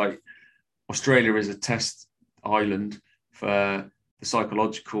almost like Australia is a test island for the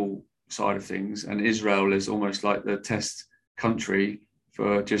psychological side of things, and Israel is almost like the test country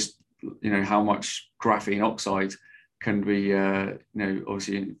for just, how much graphene oxide can be,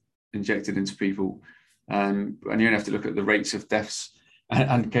 obviously injected into people. And you only have to look at the rates of deaths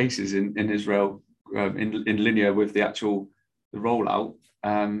and cases in Israel in linear with the rollout.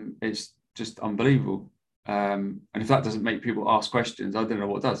 It's just unbelievable. And if that doesn't make people ask questions, I don't know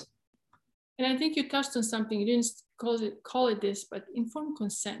what does. And I think you touched on something. You didn't call it this, but informed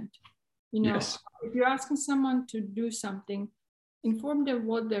consent. Yes. If you're asking someone to do something, inform them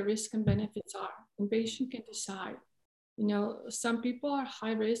what their risks and benefits are, and patient can decide. Some people are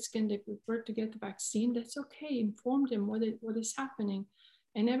high risk and they prefer to get the vaccine. That's okay. Inform them what is happening,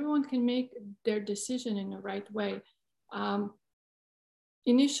 and everyone can make their decision in the right way.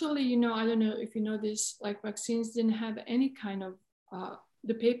 Initially, I don't know if you know this, like vaccines didn't have any kind of,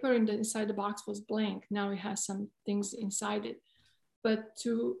 the paper inside the box was blank. Now it has some things inside it. But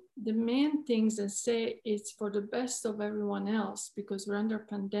to demand things and say it's for the best of everyone else because we're under a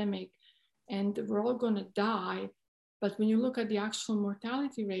pandemic and we're all going to die. But when you look at the actual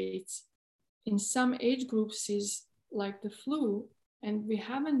mortality rates, in some age groups is like the flu, and we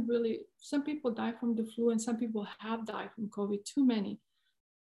haven't really, some people die from the flu and some people have died from COVID, too many.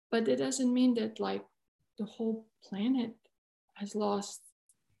 But it doesn't mean that like the whole planet has lost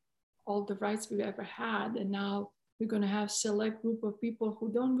all the rights we've ever had. And now we're going to have a select group of people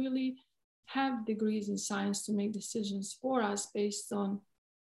who don't really have degrees in science to make decisions for us based on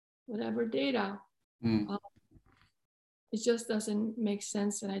whatever data. It just doesn't make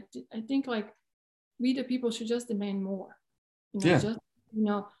sense. And I think like we the people should just demand more.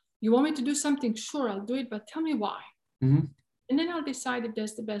 You want me to do something? Sure, I'll do it, but tell me why. Mm-hmm. And then I'll decide if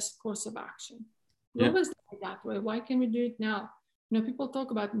that's the best course of action. We always do it that way. Why can't we do it now? People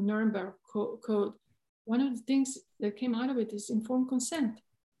talk about Nuremberg Code. One of the things that came out of it is informed consent.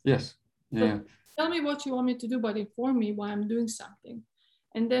 Yes. Yeah. So tell me what you want me to do, but inform me why I'm doing something.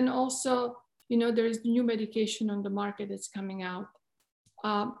 And then also, there is new medication on the market that's coming out.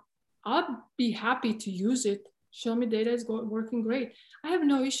 I'll be happy to use it. Show me data is working great. I have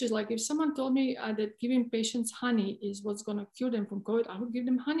no issues. Like if someone told me that giving patients honey is what's going to cure them from COVID, I would give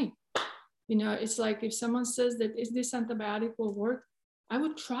them honey. It's like if someone says that is this antibiotic will work, I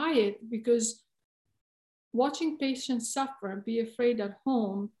would try it, because watching patients suffer, be afraid at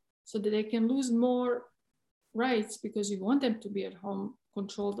home so that they can lose more rights because you want them to be at home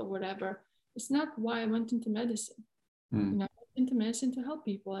controlled or whatever. It's not why I went into medicine. I went into medicine to help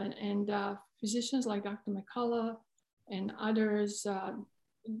people, and physicians like Dr. McCullough and others,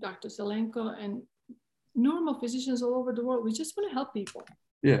 Dr. Zelenko, and normal physicians all over the world, we just want to help people.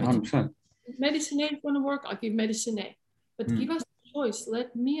 Yeah, 100%. Medicine A is going to work, I'll give medicine A. But give us a choice.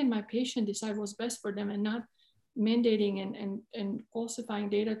 Let me and my patient decide what's best for them, and not mandating and falsifying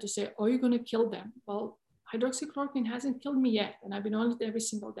data to say, oh, you're going to kill them. Well, hydroxychloroquine hasn't killed me yet, and I've been on it every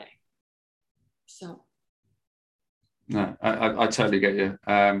single day. So. No, I totally get you.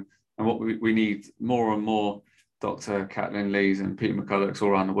 And what we need more and more Dr. Kat Lindleys and Peter McCulloughs all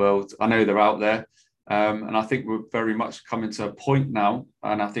around the world. I know they're out there. And I think we're very much coming to a point now,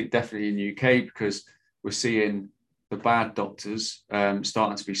 and I think definitely in the UK, because we're seeing the bad doctors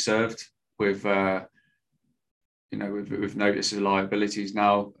starting to be served with, with notice of liabilities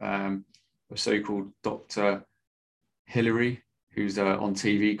now. A so-called Dr. Hillary, who's on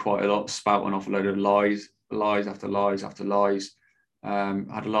TV quite a lot, spouting off a load of lies after lies after lies.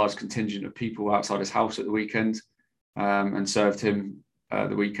 Had a large contingent of people outside his house at the weekend, and served him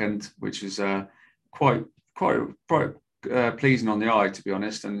the weekend, which is quite pleasing on the eye, to be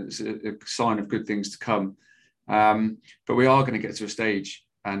honest, and it's a sign of good things to come. But we are going to get to a stage,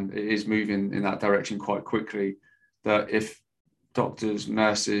 and it is moving in that direction quite quickly, that if doctors,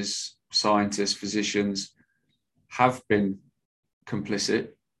 nurses, scientists, physicians have been complicit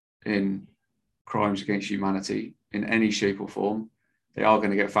in crimes against humanity in any shape or form, they are going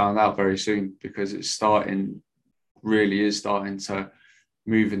to get found out very soon, because it's really is starting to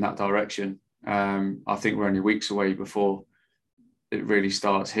move in that direction. I think we're only weeks away before it really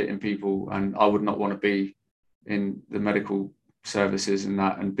starts hitting people, and I would not want to be in the medical services and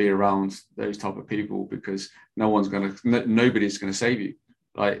that and be around those type of people, because nobody's going to save you.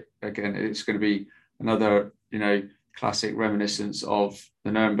 Like, again, it's going to be another classic reminiscence of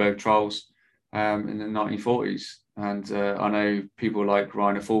the Nuremberg trials in the 1940s. And I know people like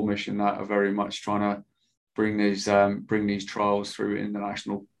Rona and that are very much trying to bring these trials through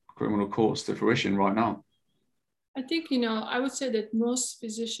international criminal courts to fruition right now. I think, I would say that most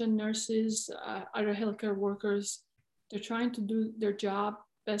physician, nurses, other healthcare workers, they're trying to do their job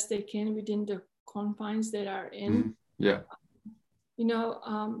best they can within the confines that are in. Yeah.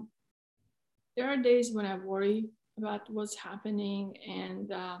 there are days when I worry about what's happening,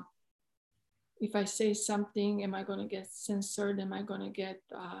 and if I say something, am I going to get censored? Am I going to get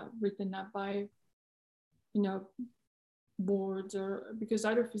written up by, boards, or because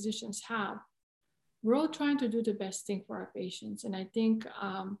other physicians have? We're all trying to do the best thing for our patients. And I think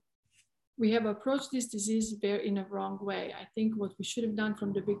we have approached this disease in a wrong way. I think what we should have done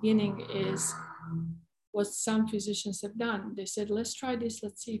from the beginning is what some physicians have done. They said, let's try this,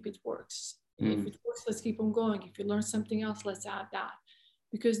 let's see if it works. If it works, let's keep on going. If you learn something else, let's add that.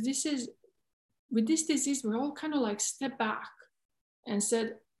 Because with this disease, we're all kind of like step back and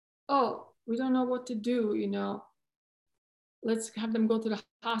said, oh, we don't know what to do, let's have them go to the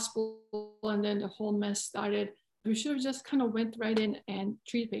hospital, and then the whole mess started. We should have just kind of went right in and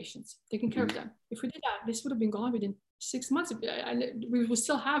treated patients, taking care of them. If we did that, this would have been gone within 6 months. We would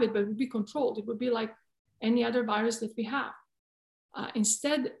still have it, but it would be controlled. It would be like any other virus that we have.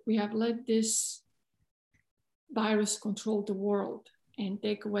 Instead, we have let this virus control the world and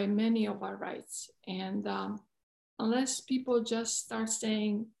take away many of our rights. And unless people just start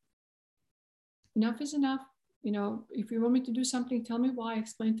saying, enough is enough, if you want me to do something, tell me why,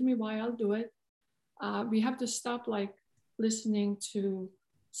 explain to me why, I'll do it. We have to stop like listening to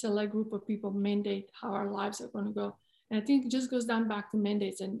select group of people mandate how our lives are going to go. And I think it just goes down back to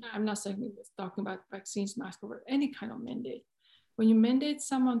mandates. And I'm not saying talking about vaccines, masks, or any kind of mandate. When you mandate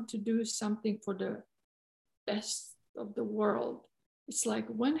someone to do something for the best of the world, it's like,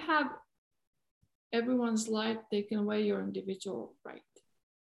 when have everyone's life taken away your individual right?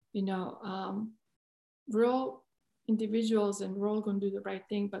 We're all individuals and we're all going to do the right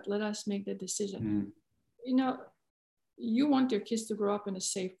thing, but let us make the decision. You want your kids to grow up in a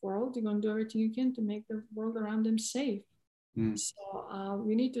safe world. You're going to do everything you can to make the world around them safe. So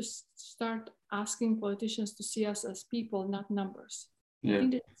we need to start asking politicians to see us as people, not numbers. I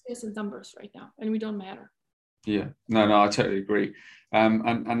think they see us as numbers right now, and we don't matter. Yeah, no, I totally agree. And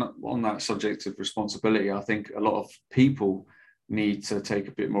on that subject of responsibility, I think a lot of people need to take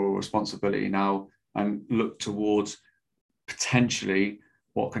a bit more responsibility now and look towards potentially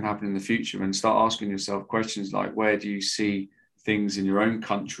what can happen in the future, and start asking yourself questions like, where do you see things in your own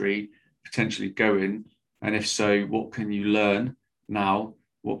country potentially going? And if so, what can you learn now?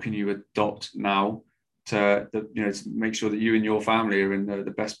 What can you adopt now to make sure that you and your family are in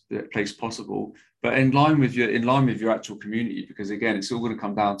the best place possible, but in line with your actual community? Because again, it's all going to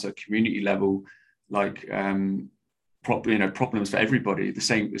come down to a community level, like problems for everybody. The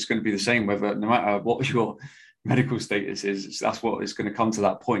same, it's going to be the same whether, no matter what your medical status is. That's what is going to come to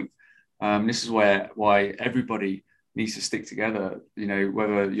that point. This is why everybody needs to stick together.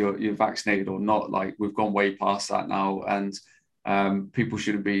 Whether you're vaccinated or not, like, we've gone way past that now, and people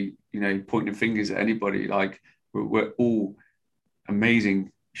shouldn't be pointing fingers at anybody. Like, we're all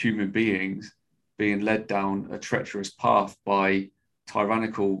amazing human beings being led down a treacherous path by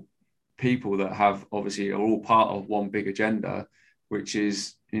tyrannical people that have obviously are all part of one big agenda, which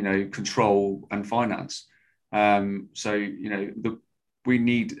is control and finance. We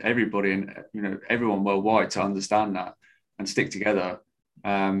need everybody and everyone worldwide to understand that and stick together,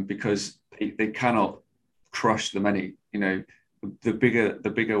 because they cannot crush the many. The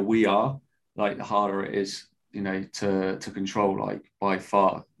bigger we are, like, the harder it is to control, like, by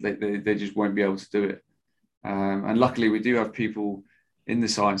far. They just won't be able to do it. And luckily we do have people in the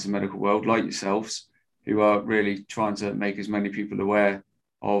science and medical world like yourselves who are really trying to make as many people aware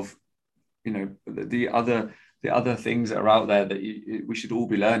of the other things that are out there that we should all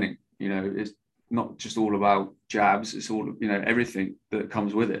be learning. It's not just all about jabs, it's all everything that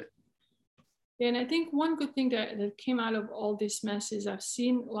comes with it. Yeah, and I think one good thing that came out of all this mess is I've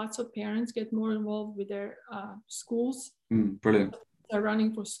seen lots of parents get more involved with their schools. Brilliant. They're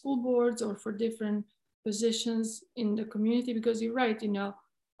running for school boards or for different positions in the community, because you're right,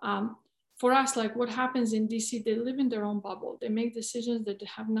 for us, like, what happens in DC, they live in their own bubble. They make decisions that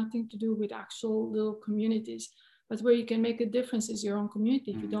have nothing to do with actual little communities. But where you can make a difference is your own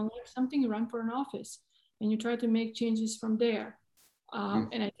community. If you don't like something, you run for an office and you try to make changes from there.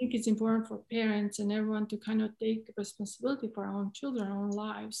 And I think it's important for parents and everyone to kind of take responsibility for our own children, our own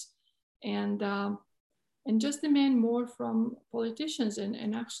lives, and just demand more from politicians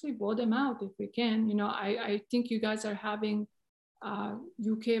and actually vote them out if we can. I think you guys are having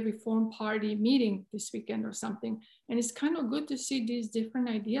UK Reform Party meeting this weekend or something, and it's kind of good to see these different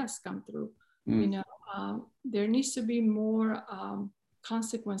ideas come through. There needs to be more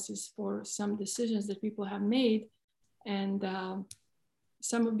consequences for some decisions that people have made, and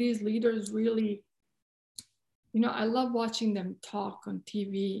some of these leaders really, I love watching them talk on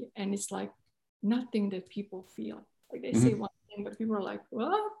TV, and it's like nothing that people feel. Like, they say one thing, but people are like,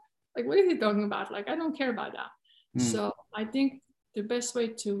 well, like, what are you talking about? Like, I don't care about that. So I think the best way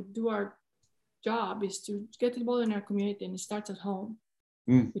to do our job is to get involved in our community, and it starts at home.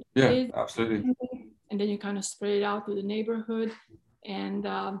 Yeah, Kids, absolutely. and then you kind of spread it out to the neighborhood. And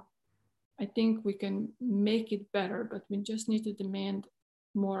I think we can make it better, but we just need to demand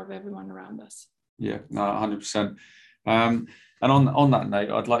more of everyone around us. Yeah, no, 100%. And on that note,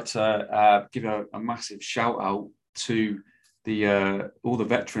 I'd like to give a massive shout out to the all the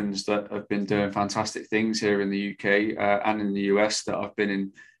veterans that have been doing fantastic things here in the UK and in the US that I've been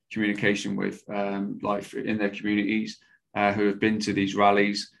in communication with, like in their communities, who have been to these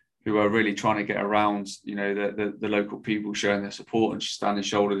rallies, who are really trying to get around, you know, the local people, showing their support and standing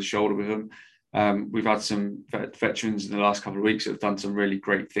shoulder to shoulder with them. We've had some veterans in the last couple of weeks that have done some really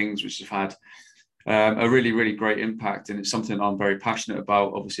great things, which have had a really, really great impact, and it's something I'm very passionate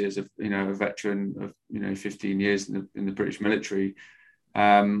about. Obviously, as a veteran of 15 years in the British military,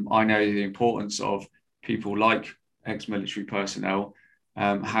 I know the importance of people like ex-military personnel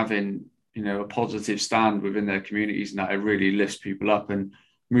having a positive stand within their communities, and that it really lifts people up. And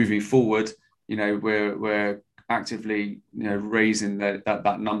moving forward, we're actively raising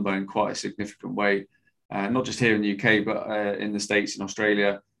that number in quite a significant way, not just here in the UK, but in the States, in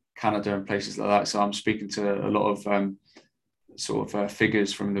Australia, Canada, and places like that. So I'm speaking to a lot of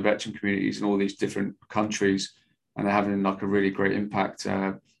figures from the veteran communities in all these different countries, and they're having like a really great impact,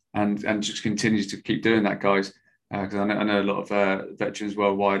 and just continues to keep doing that, guys, because I know a lot of veterans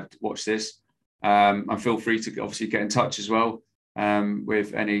worldwide watch this, and feel free to obviously get in touch as well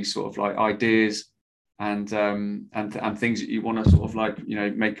with any sort of like ideas and things that you want to sort of like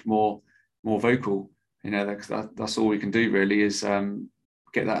make more vocal. That's all we can do really, is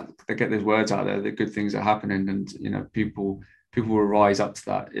get those words out there, the good things are happening, and people will rise up to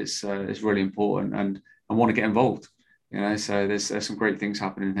that. It's really important, and want to get involved. So there's some great things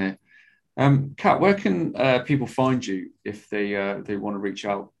happening here. Kat, where can people find you if they want to reach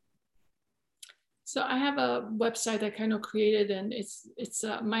out? So I have a website I kind of created, and it's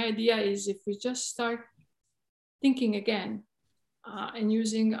my idea is, if we just start thinking again and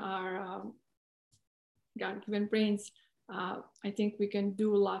using our God-given brains, I think we can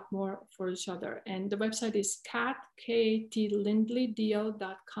do a lot more for each other. And the website is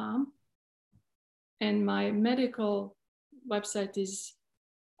katlindley.com. And my medical website is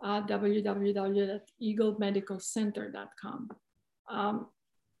www.eaglemedicalcenter.com.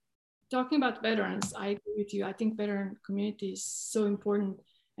 Talking about veterans, I agree with you. I think veteran community is so important.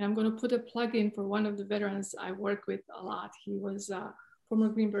 And I'm going to put a plug in for one of the veterans I work with a lot. He was a former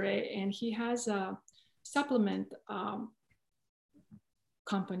Green Beret, and he has a supplement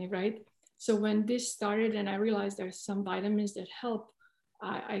company, right? So when this started and I realized there's some vitamins that help,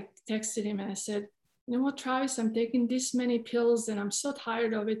 I texted him and I said, you know what, Travis, I'm taking this many pills and I'm so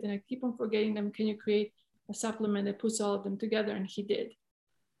tired of it and I keep on forgetting them. Can you create a supplement that puts all of them together? And he did.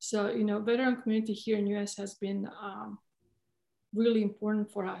 So, veteran community here in US has been really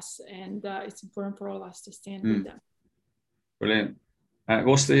important for us, and it's important for all of us to stand with them. Brilliant.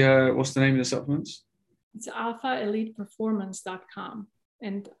 What's the name of the supplements? It's alphaeliteperformance.com.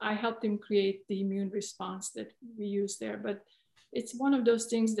 And I helped him create the immune response that we use there. But it's one of those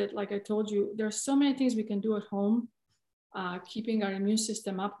things that, like I told you, there are so many things we can do at home, keeping our immune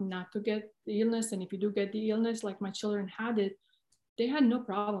system up not to get the illness. And if you do get the illness, like my children had it, they had no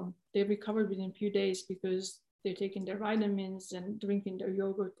problem. They recovered within a few days because they're taking their vitamins and drinking their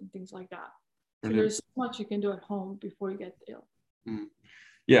yogurt and things like that. So there's so much you can do at home before you get ill.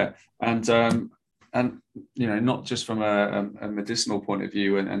 Yeah, and not just from a medicinal point of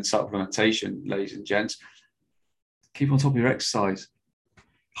view and supplementation, ladies and gents. Keep on top of your exercise.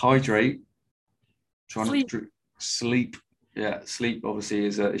 Hydrate. Try not to sleep. Yeah, sleep obviously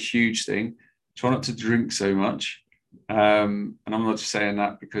is a huge thing. Try not to drink so much. And I'm not just saying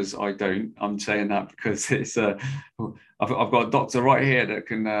that because I don't. I'm saying that because it's I've got a doctor right here that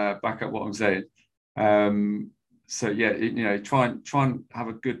can back up what I'm saying. So yeah, try and have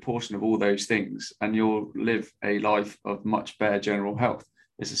a good portion of all those things, and you'll live a life of much better general health.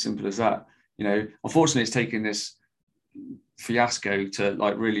 It's as simple as that. Unfortunately, it's taken this fiasco to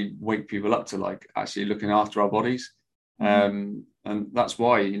like really wake people up to like actually looking after our bodies. And that's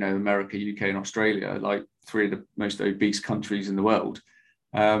why, America, UK, and Australia, like three of the most obese countries in the world,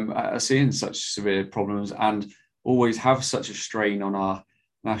 are seeing such severe problems and always have such a strain on our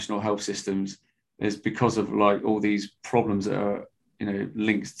national health systems, is because of like all these problems that are,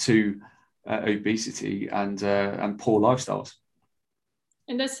 linked to obesity and poor lifestyles.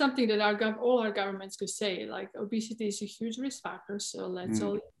 And that's something that all our governments could say, like obesity is a huge risk factor, so let's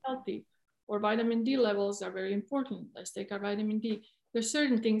all eat healthy. or vitamin D levels are very important. Let's take our vitamin D. There's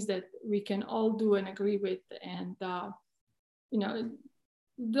certain things that we can all do and agree with. And, you know,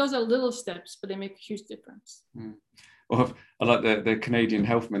 those are little steps, but they make a huge difference. Mm. Well, I like the Canadian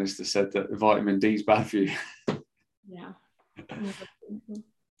health minister said that vitamin D is bad for you. Yeah.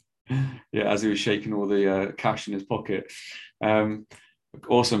 Yeah, as he was shaking all the cash in his pocket.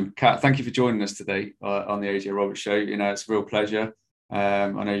 Awesome. Kat, thank you for joining us today on the AJ Roberts Show. You know, it's a real pleasure. I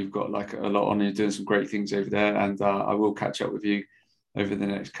know you've got like a lot on, you're doing some great things over there, and I will catch up with you over the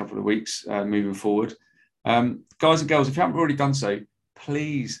next couple of weeks moving forward. Guys and girls, if you haven't already done so,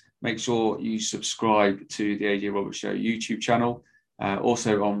 please make sure you subscribe to the AJ Roberts Show YouTube channel,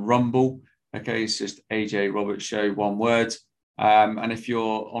 also on Rumble. Okay, it's just AJ Roberts Show, one word. And if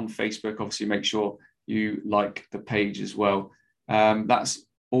you're on Facebook, obviously make sure you like the page as well. That's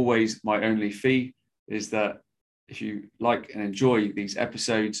always my only fee, is that if you like and enjoy these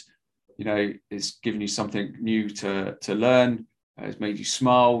episodes, you know, it's given you something new to learn, it's made you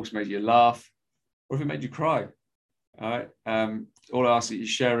smile, it's made you laugh, or if it made you cry. All right. All I ask that you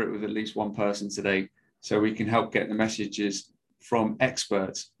share it with at least one person today, so we can help get the messages from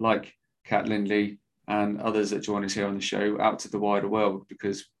experts like Kat Lindley and others that join us here on the show out to the wider world,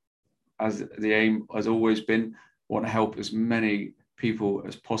 because as the aim has always been, want to help as many people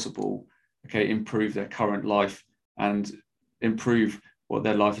as possible, okay, improve their current life and improve what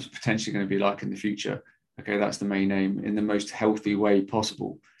their life is potentially going to be like in the future. Okay, that's the main aim, in the most healthy way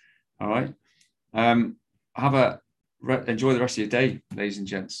possible. All right. Enjoy the rest of your day, ladies and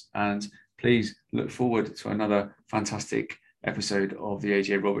gents, and please look forward to another fantastic episode of the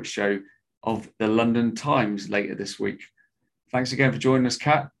AJ Roberts Show of the London Times later this week. Thanks again for joining us,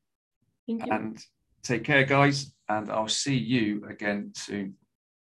 Kat. Thank you. And take care, guys, and I'll see you again soon.